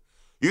recognition,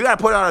 you got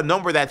to put out a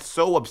number that's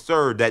so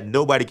absurd that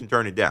nobody can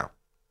turn it down.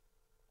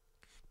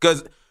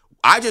 Because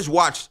I just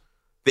watched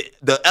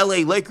the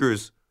LA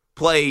Lakers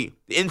play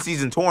the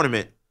in-season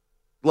tournament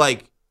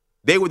like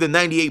they were the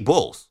 98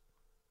 Bulls.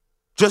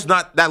 Just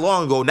not that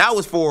long ago. Now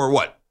it's for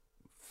what?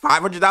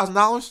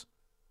 $500,000?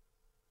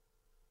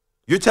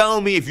 You're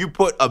telling me if you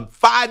put a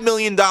 $5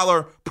 million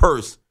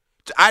purse,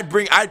 I'd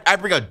bring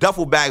a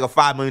duffel bag of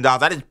 $5 million.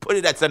 I just put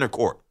it at center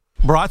court.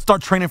 Bro, I'd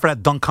start training for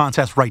that dunk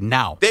contest right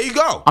now. There you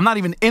go. I'm not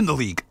even in the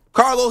league.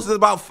 Carlos is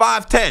about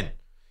 5'10",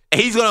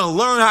 and he's going to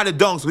learn how to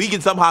dunk so he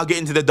can somehow get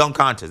into the dunk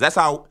contest. That's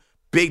how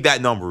big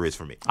that number is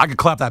for me. I could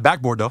clap that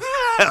backboard, though.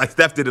 Like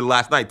Steph did it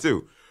last night,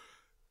 too.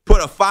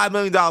 Put a $5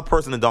 million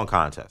purse in the dunk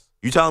contest.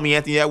 You telling me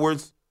Anthony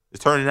Edwards is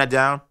turning that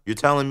down? You're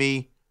telling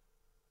me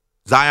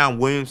Zion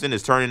Williamson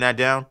is turning that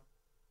down?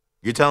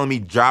 You're telling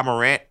me Ja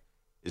Morant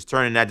is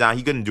turning that down?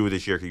 He couldn't do it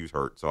this year because he was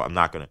hurt, so I'm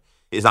not going to.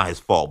 It's not his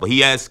fault. But he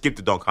has skipped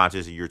the dunk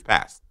contest in years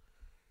past.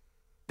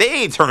 They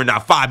ain't turning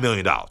down $5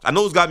 million. I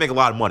know those guys make a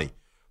lot of money,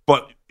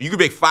 but you can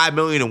make $5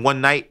 million in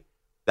one night.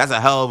 That's a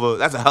hell of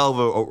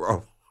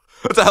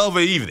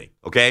an evening,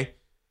 okay?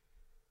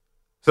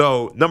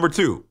 So, number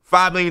 2,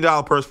 $5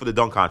 million purse for the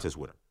dunk contest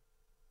winner.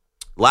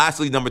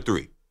 Lastly, number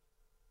 3,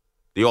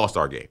 the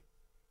All-Star game.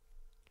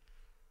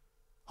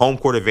 Home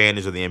court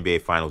advantage of the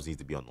NBA Finals needs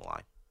to be on the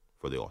line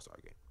for the All-Star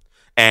game.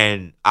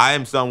 And I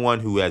am someone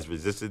who has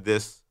resisted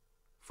this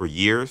for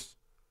years.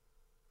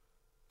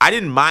 I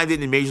didn't mind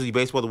it in Major League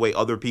Baseball the way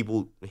other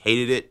people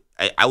hated it.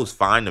 I was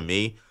fine to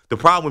me. The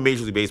problem with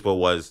Major League Baseball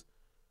was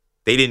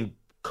they didn't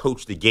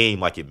coach the game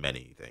like it meant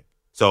anything.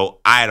 So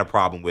I had a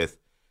problem with,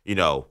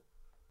 like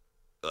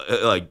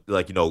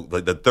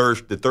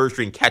the third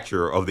string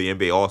catcher of the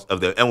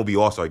MLB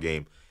All-Star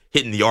game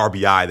hitting the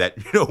RBI that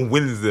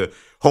wins the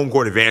home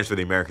court advantage for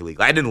the American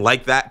League. I didn't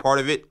like that part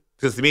of it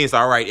because to me it's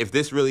all right. If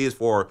this really is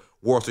for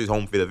World Series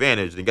home field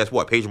advantage, then guess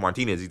what? Pedro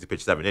Martinez needs to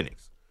pitch 7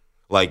 innings.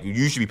 Like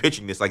you should be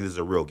pitching this like this is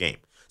a real game.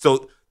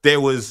 So there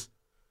was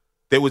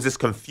this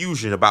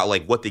confusion about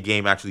like what the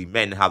game actually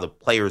meant and how the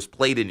players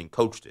played it and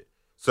coached it.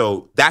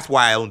 So that's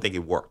why I don't think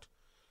it worked.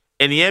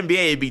 In the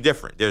NBA, it'd be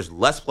different. There's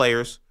less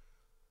players,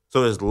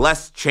 so there's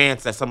less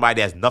chance that somebody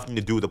that has nothing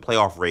to do with the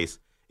playoff race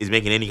is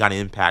making any kind of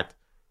impact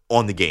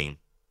on the game.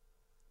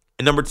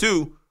 And number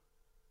 2,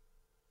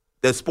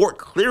 the sport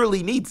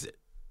clearly needs it.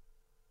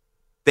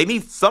 They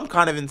need some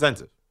kind of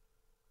incentive.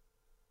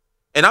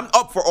 And I'm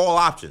up for all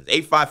options.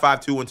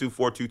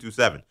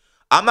 855-212-4227.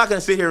 I'm not going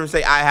to sit here and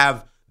say I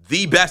have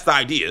the best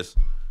ideas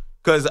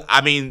because,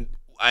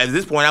 at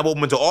this point, I'm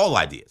open to all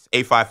ideas.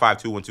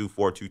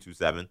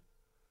 855-212-4227.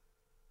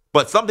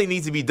 But something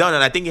needs to be done,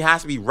 and I think it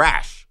has to be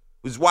rash,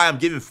 which is why I'm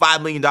giving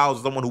 $5 million to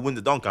someone who wins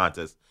the dunk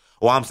contest.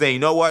 Or I'm saying, you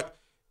know what?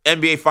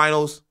 NBA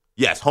Finals,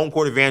 yes, home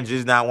court advantage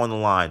is now on the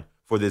line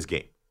for this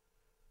game.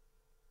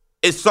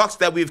 It sucks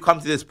that we've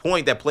come to this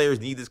point that players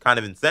need this kind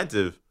of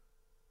incentive,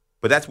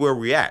 but that's where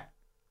we're at.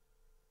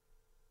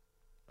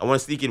 I want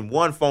to sneak in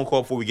one phone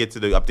call before we get to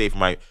the update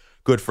from my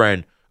good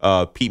friend,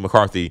 Pete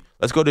McCarthy.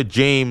 Let's go to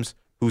James,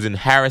 who's in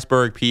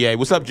Harrisburg, PA.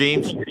 What's up,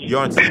 James?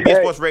 You're on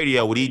CBS Sports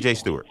Radio with EJ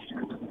Stewart.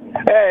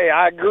 Hey,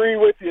 I agree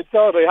with you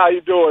totally. How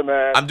you doing,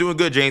 man? I'm doing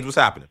good, James. What's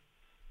happening?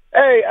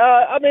 Hey,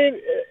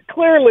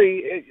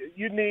 clearly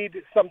you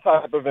need some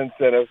type of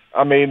incentive.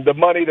 The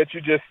money that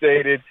you just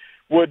stated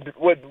would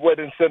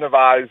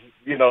incentivize,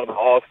 the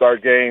All-Star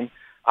game.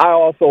 I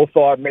also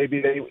thought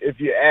maybe if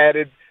you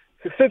added,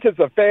 since it's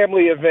a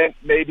family event,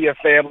 maybe a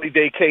family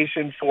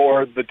vacation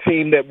for the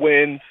team that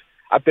wins.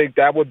 I think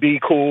that would be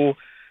cool.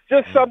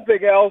 Just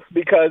something else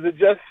because it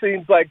just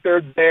seems like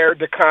they're there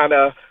to kind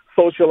of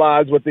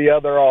socialize with the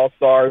other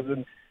All-Stars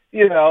and,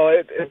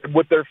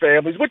 with their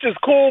families, which is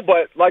cool.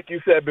 But like you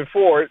said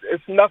before,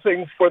 it's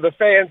nothing for the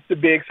fans to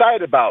be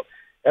excited about.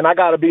 And I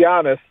got to be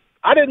honest,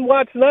 I didn't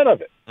watch none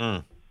of it.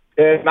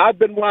 And I've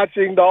been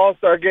watching the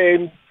All-Star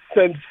game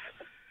since,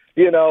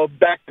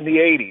 back in the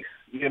 80s,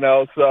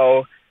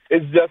 so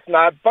it's just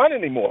not fun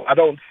anymore. I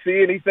don't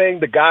see anything.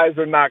 The guys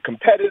are not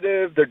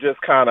competitive. They're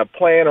just kind of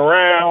playing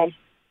around.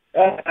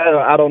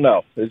 I don't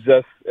know.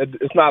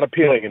 It's not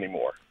appealing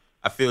anymore.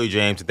 I feel you,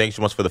 James, and thanks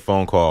so much for the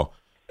phone call.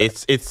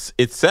 It's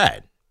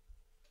sad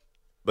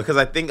because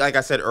I think, like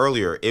I said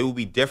earlier, it would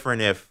be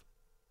different if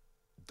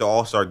the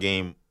All-Star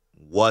game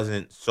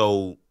wasn't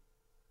so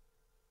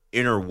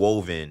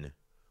interwoven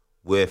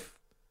with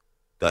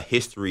the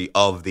history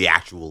of the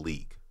actual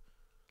league.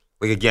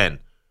 Like, again,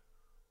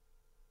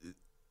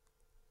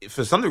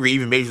 for some degree,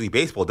 even Major League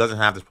Baseball doesn't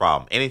have this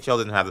problem. NHL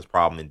doesn't have this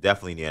problem, and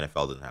definitely the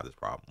NFL doesn't have this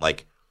problem.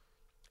 Like,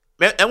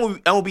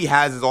 MLB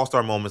has his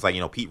all-star moments, like,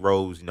 Pete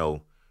Rose,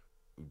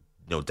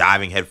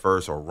 diving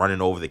headfirst or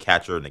running over the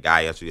catcher, and the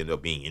guy actually ended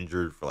up being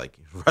injured for, like,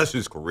 the rest of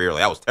his career.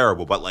 Like, that was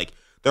terrible. But, like,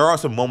 there are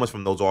some moments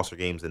from those all-star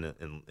games in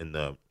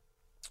the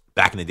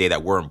back in the day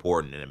that were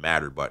important and it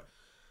mattered, but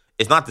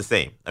it's not the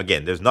same.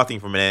 Again, there's nothing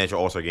from an NHL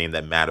All-Star game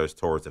that matters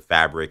towards the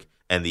fabric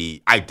and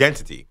the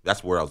identity.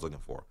 That's what I was looking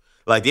for.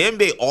 Like, the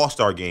NBA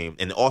All-Star game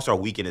and the All-Star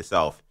weekend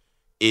itself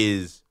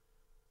is,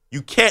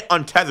 you can't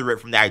untether it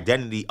from the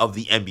identity of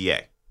the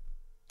NBA.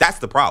 That's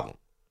the problem.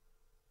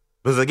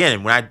 Because,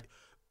 again,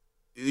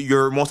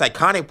 your most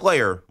iconic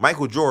player,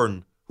 Michael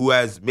Jordan, who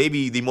has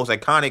maybe the most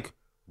iconic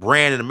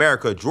brand in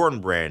America,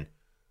 Jordan brand,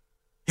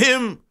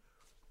 the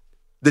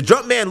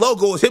Jumpman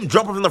logo is him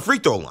jumping from the free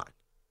throw line.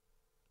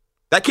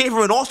 That came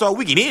from an All-Star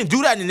weekend. He didn't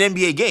do that in an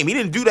NBA game. He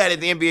didn't do that at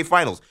the NBA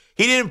Finals.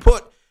 He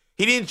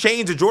didn't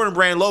change the Jordan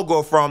brand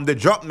logo from the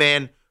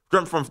Jumpman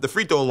jump from the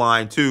free throw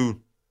line to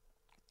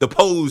the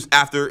pose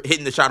after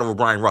hitting the shot over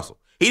Brian Russell.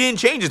 He didn't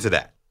change it to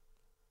that.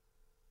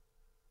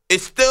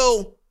 It's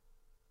still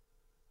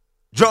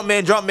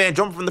Jumpman, jumping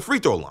from the free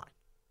throw line.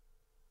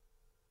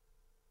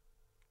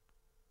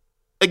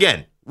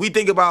 Again, we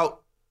think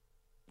about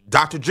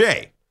Dr.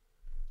 J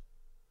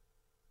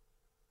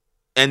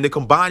and the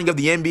combining of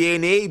the NBA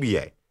and the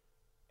ABA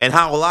and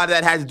how a lot of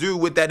that had to do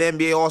with that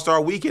NBA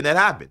All-Star weekend that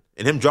happened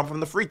and him jumping from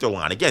the free throw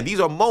line. Again, these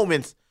are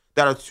moments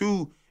that are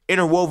too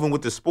interwoven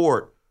with the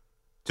sport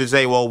to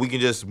say, well, we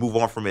can just move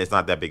on from it. It's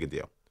not that big a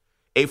deal.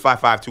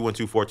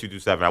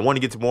 855-212-4227. I want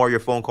to get to more of your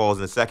phone calls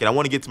in a second. I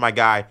want to get to my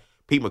guy,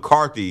 Pete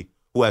McCarthy,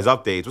 who has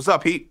updates. What's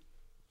up, Pete?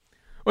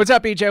 What's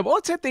up, EJ? Well,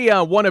 let's hit the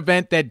one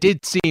event that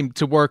did seem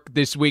to work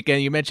this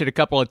weekend. You mentioned a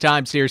couple of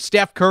times here.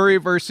 Steph Curry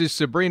versus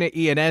Sabrina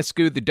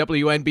Ionescu, the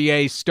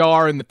WNBA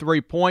star in the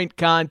three-point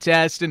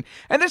contest. And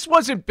this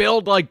wasn't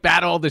billed like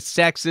Battle of the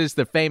Sexes,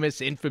 the famous,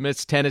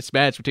 infamous tennis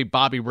match between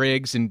Bobby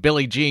Riggs and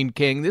Billie Jean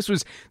King. This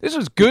was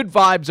good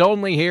vibes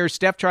only here.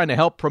 Steph trying to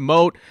help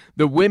promote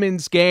the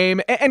women's game.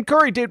 And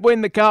Curry did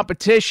win the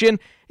competition.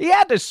 He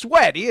had to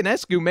sweat.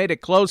 Ionescu made it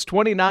close,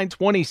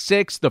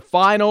 29-26, the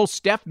final.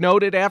 Steph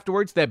noted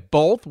afterwards that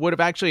both would have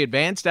actually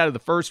advanced out of the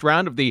first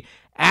round of the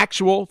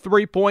actual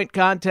three-point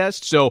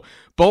contest, so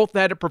both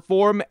had to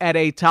perform at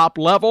a top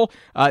level.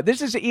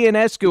 This is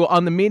Ionescu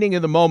on the meaning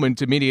of the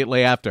moment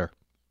immediately after.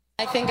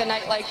 I think a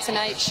night like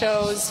tonight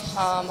shows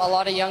a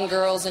lot of young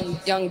girls and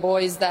young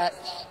boys that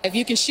if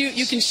you can shoot,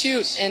 you can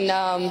shoot. And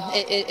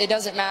it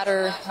doesn't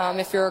matter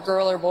if you're a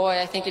girl or boy.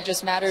 I think it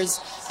just matters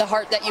the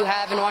heart that you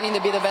have and wanting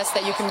to be the best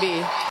that you can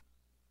be.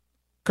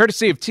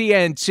 Courtesy of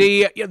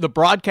TNT, the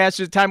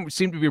broadcasters at the time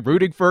seemed to be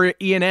rooting for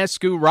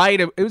Ionescu, right?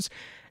 It was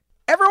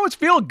everyone was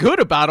feeling good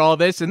about all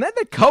this, and then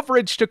the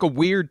coverage took a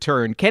weird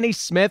turn. Kenny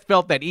Smith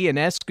felt that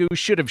Ionescu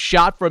should have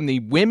shot from the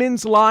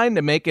women's line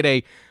to make it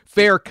a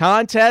fair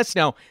contest.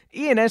 Now,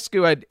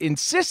 Ionescu had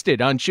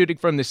insisted on shooting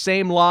from the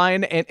same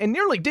line and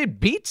nearly did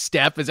beat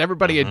Steph, as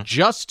everybody had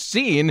just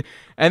seen.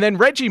 And then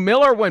Reggie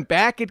Miller went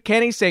back at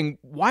Kenny saying,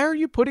 why are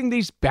you putting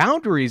these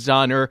boundaries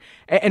on her?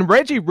 And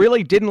Reggie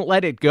really didn't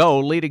let it go,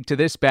 leading to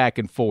this back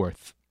and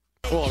forth.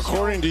 Well,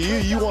 according to you,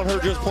 you want her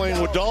just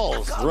playing with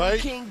dolls,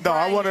 right? No,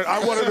 I want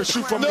her to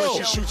shoot from where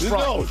she shoots from.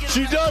 No,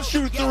 she does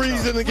shoot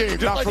threes in the game.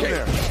 Not like from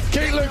there.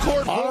 Caitlin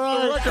Court.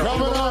 All right,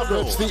 coming up,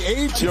 it's the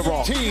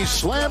AT&T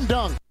Slam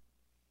Dunk.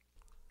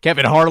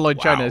 Kevin Harlan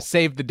trying to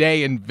save the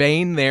day in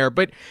vain there.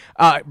 But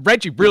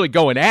Reggie really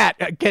going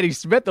at Kenny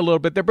Smith a little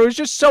bit there. But it was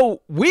just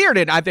so weird,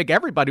 and I think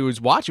everybody was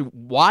watching.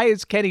 Why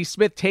is Kenny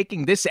Smith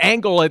taking this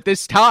angle at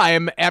this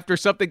time after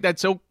something that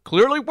so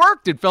clearly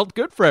worked and felt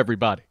good for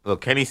everybody?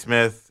 Look, Kenny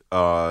Smith,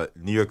 New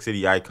York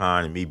City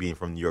icon, and me being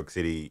from New York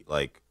City,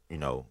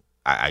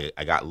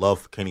 I got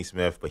love for Kenny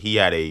Smith, but he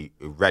had a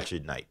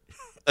wretched night.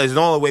 There's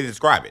no other way to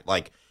describe it.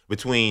 Like,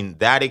 between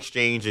that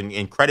exchange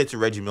and credit to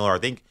Reggie Miller, I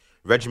think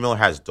Reggie Miller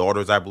has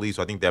daughters, I believe,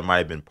 so I think that might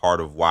have been part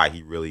of why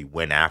he really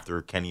went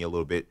after Kenny a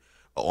little bit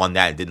on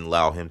that and didn't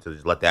allow him to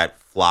just let that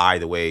fly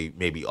the way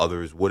maybe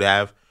others would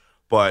have.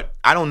 But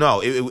I don't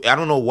know. I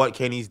don't know what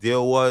Kenny's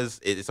deal was.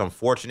 It's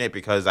unfortunate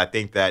because I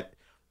think that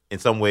in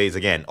some ways,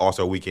 again,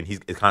 also weekend,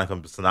 it kind of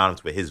comes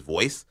synonymous with his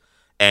voice.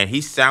 And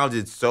he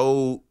sounded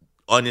so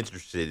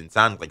uninterested and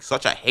sounded like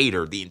such a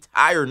hater the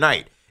entire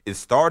night. It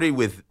started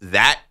with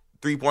that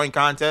three-point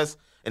contest,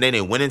 and then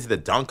it went into the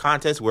dunk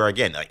contest where,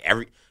 again,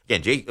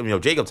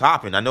 Jacob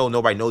Toppin, I know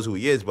nobody knows who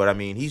he is, but I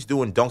mean, he's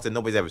doing dunks that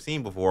nobody's ever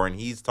seen before, and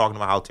he's talking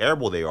about how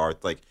terrible they are.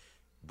 It's like,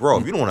 bro,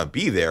 if you don't want to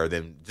be there,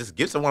 then just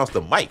give someone else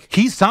the mic.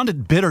 He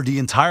sounded bitter the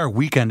entire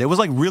weekend. It was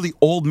like really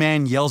old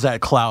man yells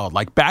at cloud.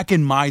 Like back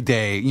in my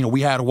day,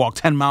 we had to walk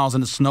 10 miles in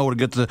the snow to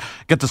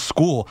get to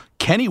school.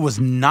 Kenny was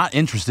not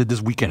interested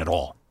this weekend at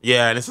all.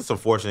 Yeah, and it's just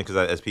unfortunate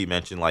because, as Pete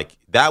mentioned, like,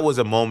 that was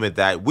a moment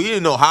that we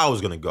didn't know how it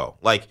was going to go.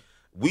 Like,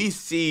 we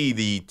see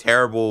the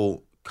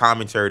terrible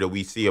commentary that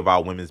we see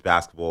about women's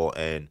basketball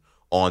and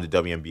on the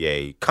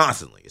WNBA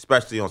constantly,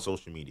 especially on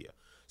social media.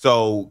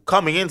 So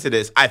coming into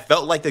this, I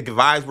felt like the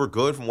vibes were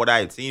good from what I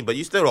had seen, but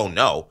you still don't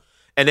know.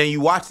 And then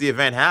you watch the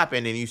event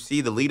happen and you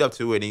see the lead up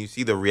to it and you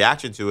see the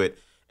reaction to it,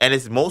 and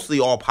it's mostly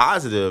all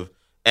positive,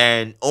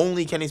 and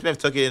only Kenny Smith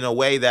took it in a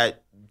way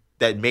that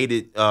made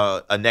it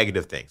a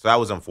negative thing. So that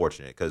was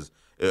unfortunate because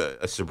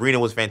Sabrina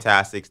was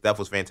fantastic. Steph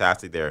was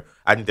fantastic there.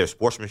 I think their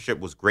sportsmanship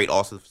was great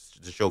also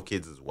to show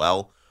kids as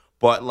well.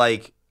 But,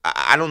 like,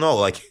 I don't know.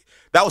 Like,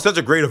 that was such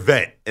a great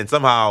event, and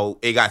somehow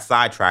it got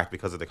sidetracked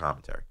because of the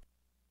commentary.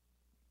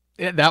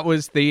 Yeah, that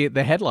was the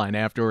headline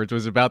afterwards,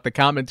 was about the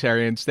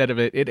commentary instead of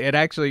it. It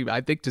actually, I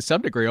think, to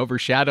some degree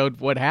overshadowed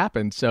what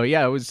happened. So,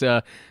 yeah, it was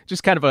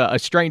just kind of a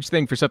strange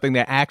thing for something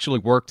that actually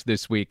worked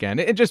this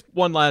weekend. And just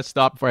one last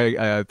thought before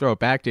I throw it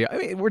back to you. I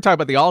mean, we're talking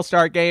about the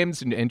All-Star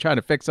games and trying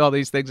to fix all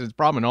these things. It's a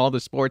problem in all the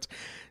sports.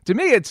 To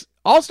me, it's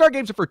All-Star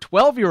games are for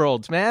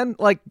 12-year-olds, man.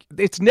 Like,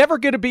 it's never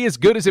going to be as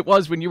good as it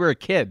was when you were a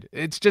kid.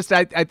 It's just,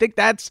 I think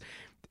that's...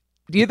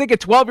 Do you think a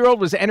 12-year-old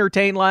was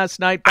entertained last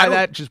night by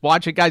that, just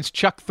watching guys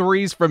chuck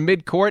threes from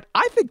midcourt?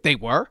 I think they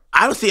were.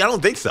 I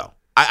don't think so.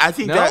 I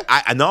think that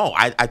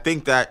I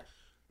think that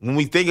when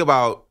we think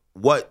about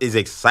what is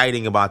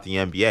exciting about the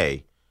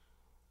NBA,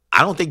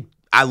 I don't think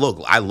I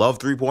love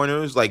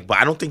three-pointers, but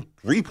I don't think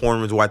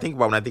three-pointers what I think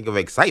about when I think of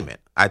excitement.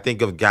 I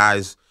think of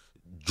guys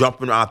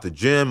jumping out the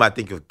gym. I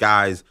think of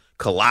guys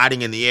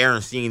colliding in the air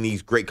and seeing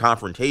these great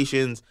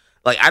confrontations.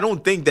 Like, I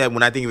don't think that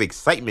when I think of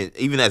excitement,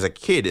 even as a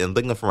kid and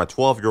thinking from a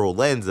 12-year-old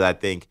lens, that I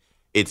think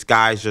it's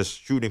guys just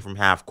shooting from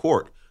half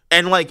court.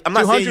 And, like, I'm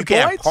not saying you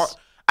can't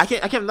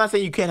I'm not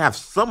saying you can't have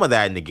some of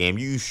that in the game.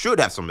 You should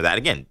have some of that.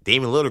 Again,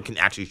 Damian Lillard can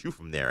actually shoot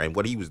from there, and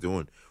what he was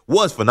doing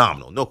was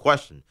phenomenal, no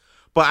question.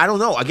 But I don't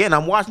know. Again,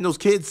 I'm watching those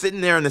kids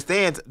sitting there in the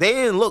stands. They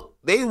didn't look.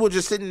 They were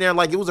just sitting there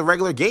like it was a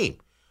regular game.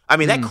 I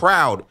mean, that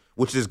crowd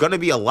which is going to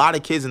be a lot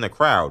of kids in the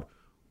crowd,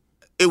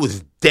 it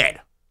was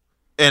dead.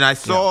 And I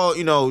saw,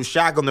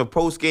 Shaq on the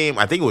post game.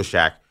 I think it was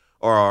Shaq.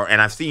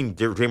 And I've seen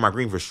Draymond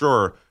Green for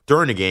sure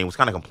during the game was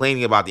kind of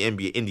complaining about the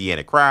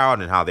Indiana crowd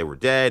and how they were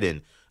dead.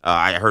 And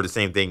I heard the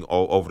same thing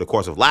over the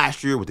course of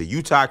last year with the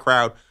Utah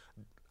crowd.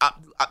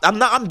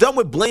 I'm done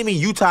with blaming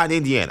Utah and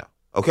Indiana.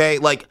 Okay,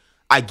 like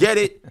I get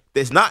it.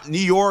 It's not New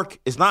York.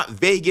 It's not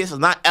Vegas. It's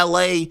not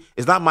L.A.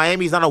 It's not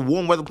Miami. It's not a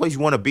warm weather place you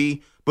want to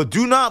be. But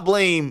do not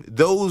blame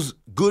those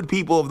good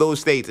people of those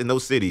states and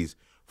those cities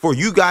for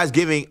you guys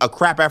giving a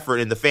crap effort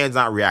and the fans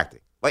not reacting.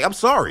 Like, I'm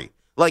sorry.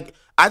 Like,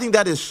 I think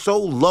that is so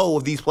low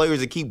of these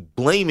players that keep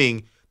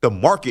blaming the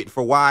market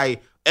for why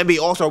NBA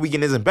All-Star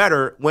Weekend isn't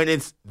better when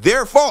it's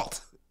their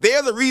fault.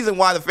 They're the reason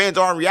why the fans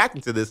aren't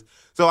reacting to this.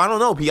 So I don't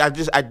know, Pete. I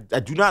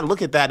do not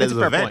look at that as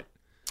an event.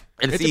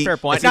 And it's see, a fair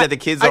point. And see that the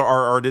kids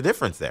are the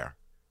difference there.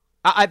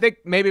 I think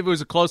maybe if it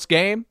was a close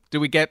game, do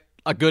we get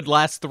a good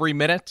last 3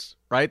 minutes,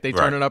 right? They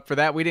turn it up for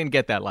that. We didn't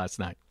get that last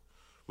night.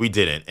 We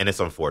didn't, and it's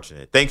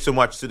unfortunate. Thanks so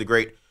much to the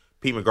great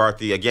Pete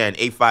McCarthy. Again,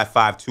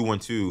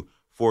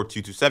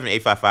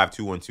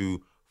 855-212-4227,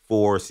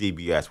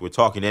 855-212-4CBS. We're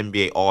talking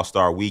NBA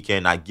All-Star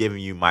Weekend. I've given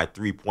you my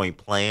 3-point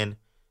plan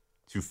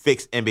to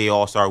fix NBA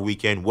All-Star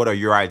Weekend. What are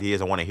your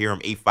ideas? I want to hear them.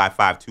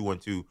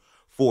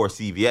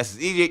 855-212-4CBS.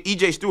 It's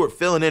EJ Stewart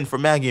filling in for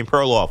Maggie and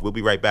Perloff. We'll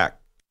be right back.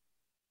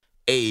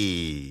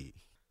 Hey,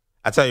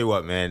 I tell you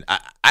what, man.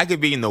 I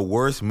could be in the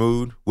worst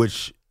mood,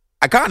 which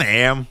I kind of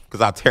am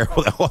because how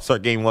terrible that All-Star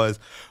game was.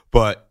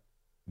 But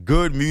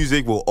good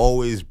music will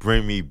always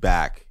bring me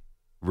back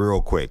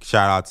real quick.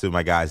 Shout out to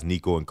my guys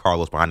Nico and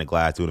Carlos behind the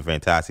glass doing a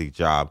fantastic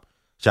job.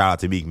 Shout out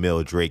to Meek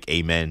Mill, Drake,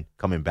 Amen,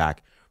 coming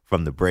back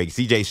from the break.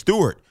 CJ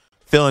Stewart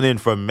filling in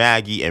for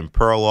Maggie and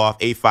Perloff.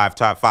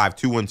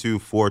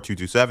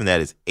 855-212-4227.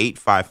 That is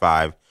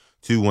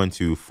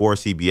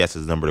 855-212-4CBS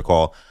is the number to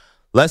call.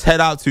 Let's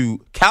head out to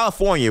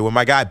California where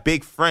my guy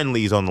Big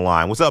Friendly's on the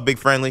line. What's up, Big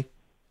Friendly?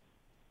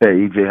 Hey,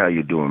 EJ, how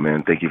you doing,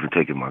 man? Thank you for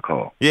taking my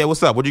call. Yeah,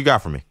 what's up? What you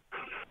got for me?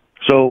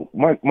 So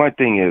my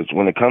thing is,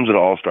 when it comes to the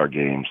All-Star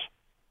games,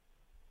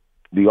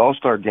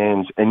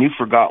 and you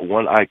forgot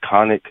one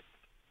iconic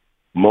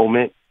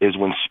moment is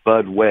when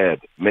Spud Webb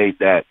made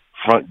that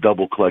front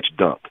double clutch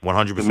dunk.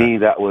 100%. To me,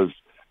 that was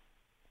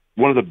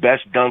one of the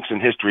best dunks in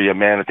history. A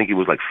man, I think he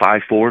was like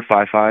 5'4",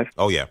 5'5".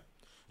 Oh, yeah.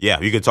 Yeah,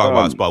 you can talk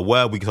about Spud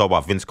Webb. We can talk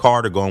about Vince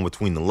Carter going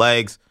between the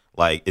legs.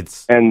 Like, they're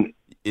so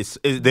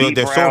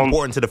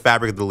important to the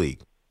fabric of the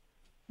league.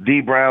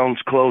 D.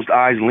 Brown's closed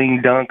eyes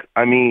lean dunk.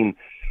 I mean,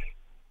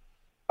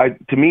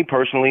 to me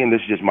personally, and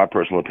this is just my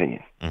personal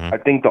opinion, I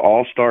think the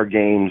All-Star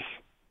games,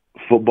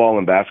 football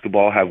and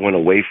basketball, have went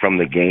away from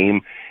the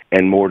game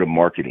and more to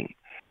marketing.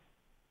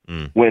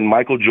 When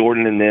Michael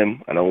Jordan and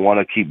them, I don't want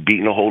to keep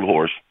beating a whole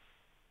horse,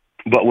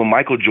 but when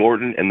Michael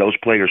Jordan and those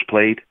players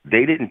played,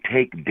 they didn't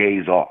take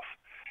days off.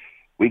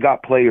 We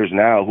got players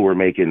now who are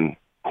making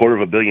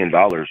 $250 million,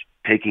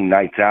 taking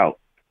nights out,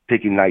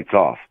 taking nights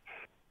off.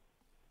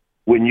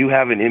 When you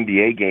have an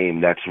NBA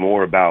game that's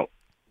more about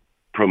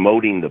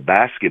promoting the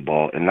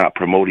basketball and not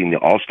promoting the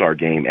All-Star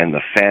game and the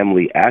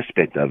family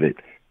aspect of it,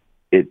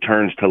 it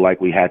turns to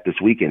like we had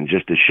this weekend,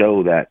 just to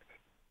show that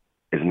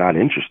it's not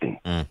interesting.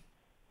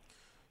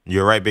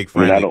 You're right, Big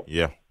Friendly.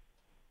 Yeah.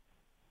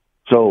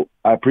 So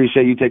I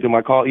appreciate you taking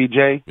my call,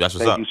 EJ. That's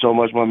what's Thank up. you so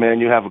much, my man.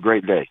 You have a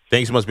great day.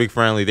 Thanks so much, Big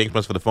Friendly. Thanks so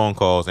much for the phone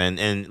calls.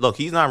 And look,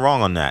 he's not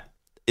wrong on that.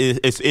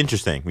 It's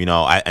interesting,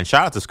 and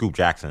shout out to Scoop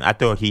Jackson. I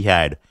thought he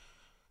had,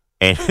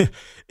 and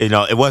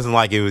it wasn't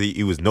like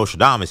it was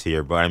Nostradamus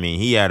here, but I mean,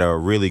 he had a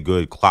really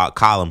good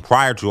column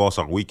prior to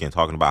All-Star Weekend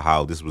talking about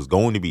how this was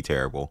going to be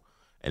terrible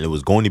and it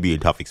was going to be a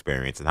tough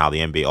experience and how the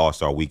NBA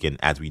All-Star Weekend,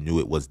 as we knew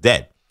it, was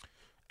dead.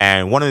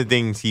 And one of the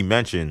things he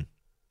mentioned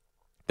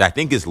that I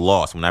think is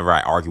lost whenever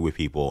I argue with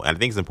people, and I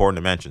think it's important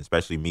to mention,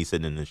 especially me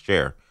sitting in this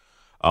chair.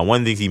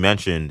 One of the things he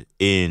mentioned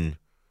in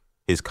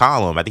his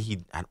column, I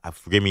think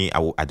forgive me,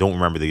 I don't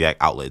remember the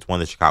exact outlet. It's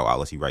one of the Chicago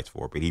outlets he writes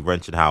for, but he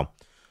mentioned how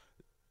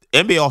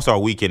NBA All-Star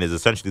Weekend is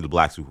essentially the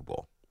Black Super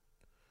Bowl.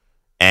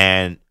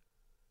 And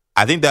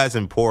I think that's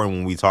important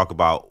when we talk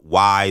about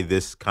why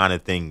this kind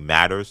of thing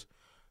matters,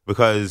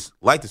 because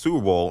like the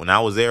Super Bowl, and I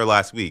was there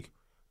last week,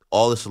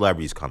 all the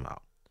celebrities come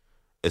out.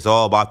 It's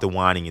all about the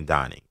whining and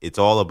dining. It's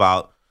all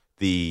about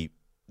it's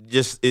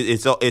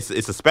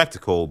a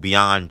spectacle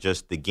beyond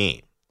just the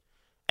game.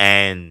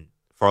 And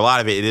for a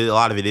lot of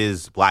it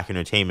is Black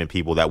entertainment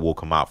people that will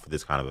come out for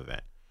this kind of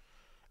event.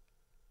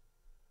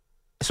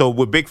 So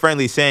what Big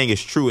Friendly is saying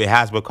is true. It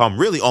has become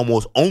really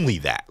almost only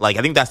that. Like,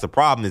 I think that's the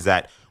problem is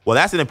that, well,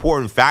 that's an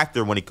important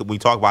factor when we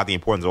talk about the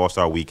importance of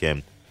All-Star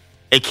Weekend.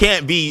 It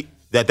can't be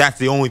that that's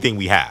the only thing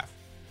we have.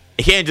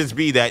 It can't just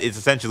be that it's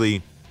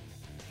essentially,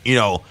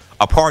 a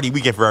party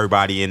weekend for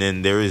everybody, and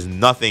then there is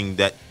nothing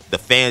that the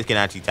fans can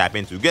actually tap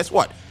into. Guess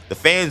what? The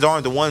fans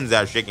aren't the ones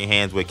that are shaking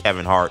hands with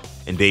Kevin Hart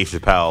and Dave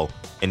Chappelle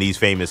and these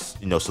famous,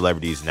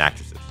 celebrities and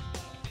actresses.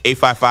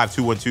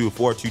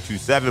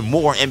 855-212-4227.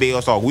 More NBA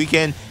All-Star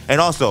Weekend. And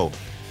also,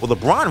 will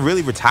LeBron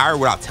really retire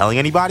without telling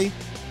anybody?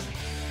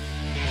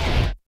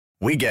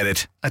 We get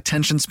it.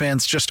 Attention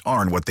spans just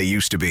aren't what they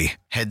used to be.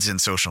 Heads in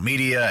social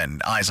media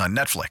and eyes on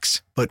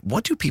Netflix. But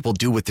what do people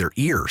do with their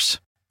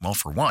ears? Well,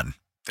 for one,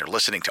 they're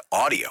listening to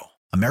audio.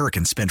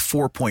 Americans spend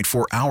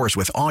 4.4 hours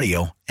with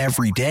audio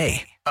every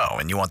day. Oh,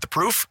 and you want the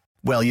proof?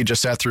 Well, you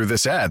just sat through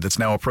this ad that's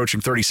now approaching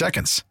 30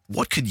 seconds.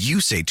 What could you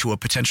say to a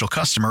potential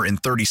customer in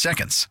 30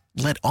 seconds?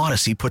 Let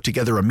Odyssey put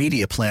together a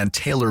media plan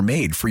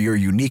tailor-made for your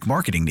unique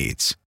marketing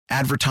needs.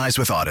 Advertise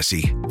with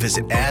Odyssey.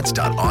 Visit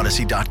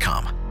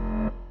ads.odyssey.com.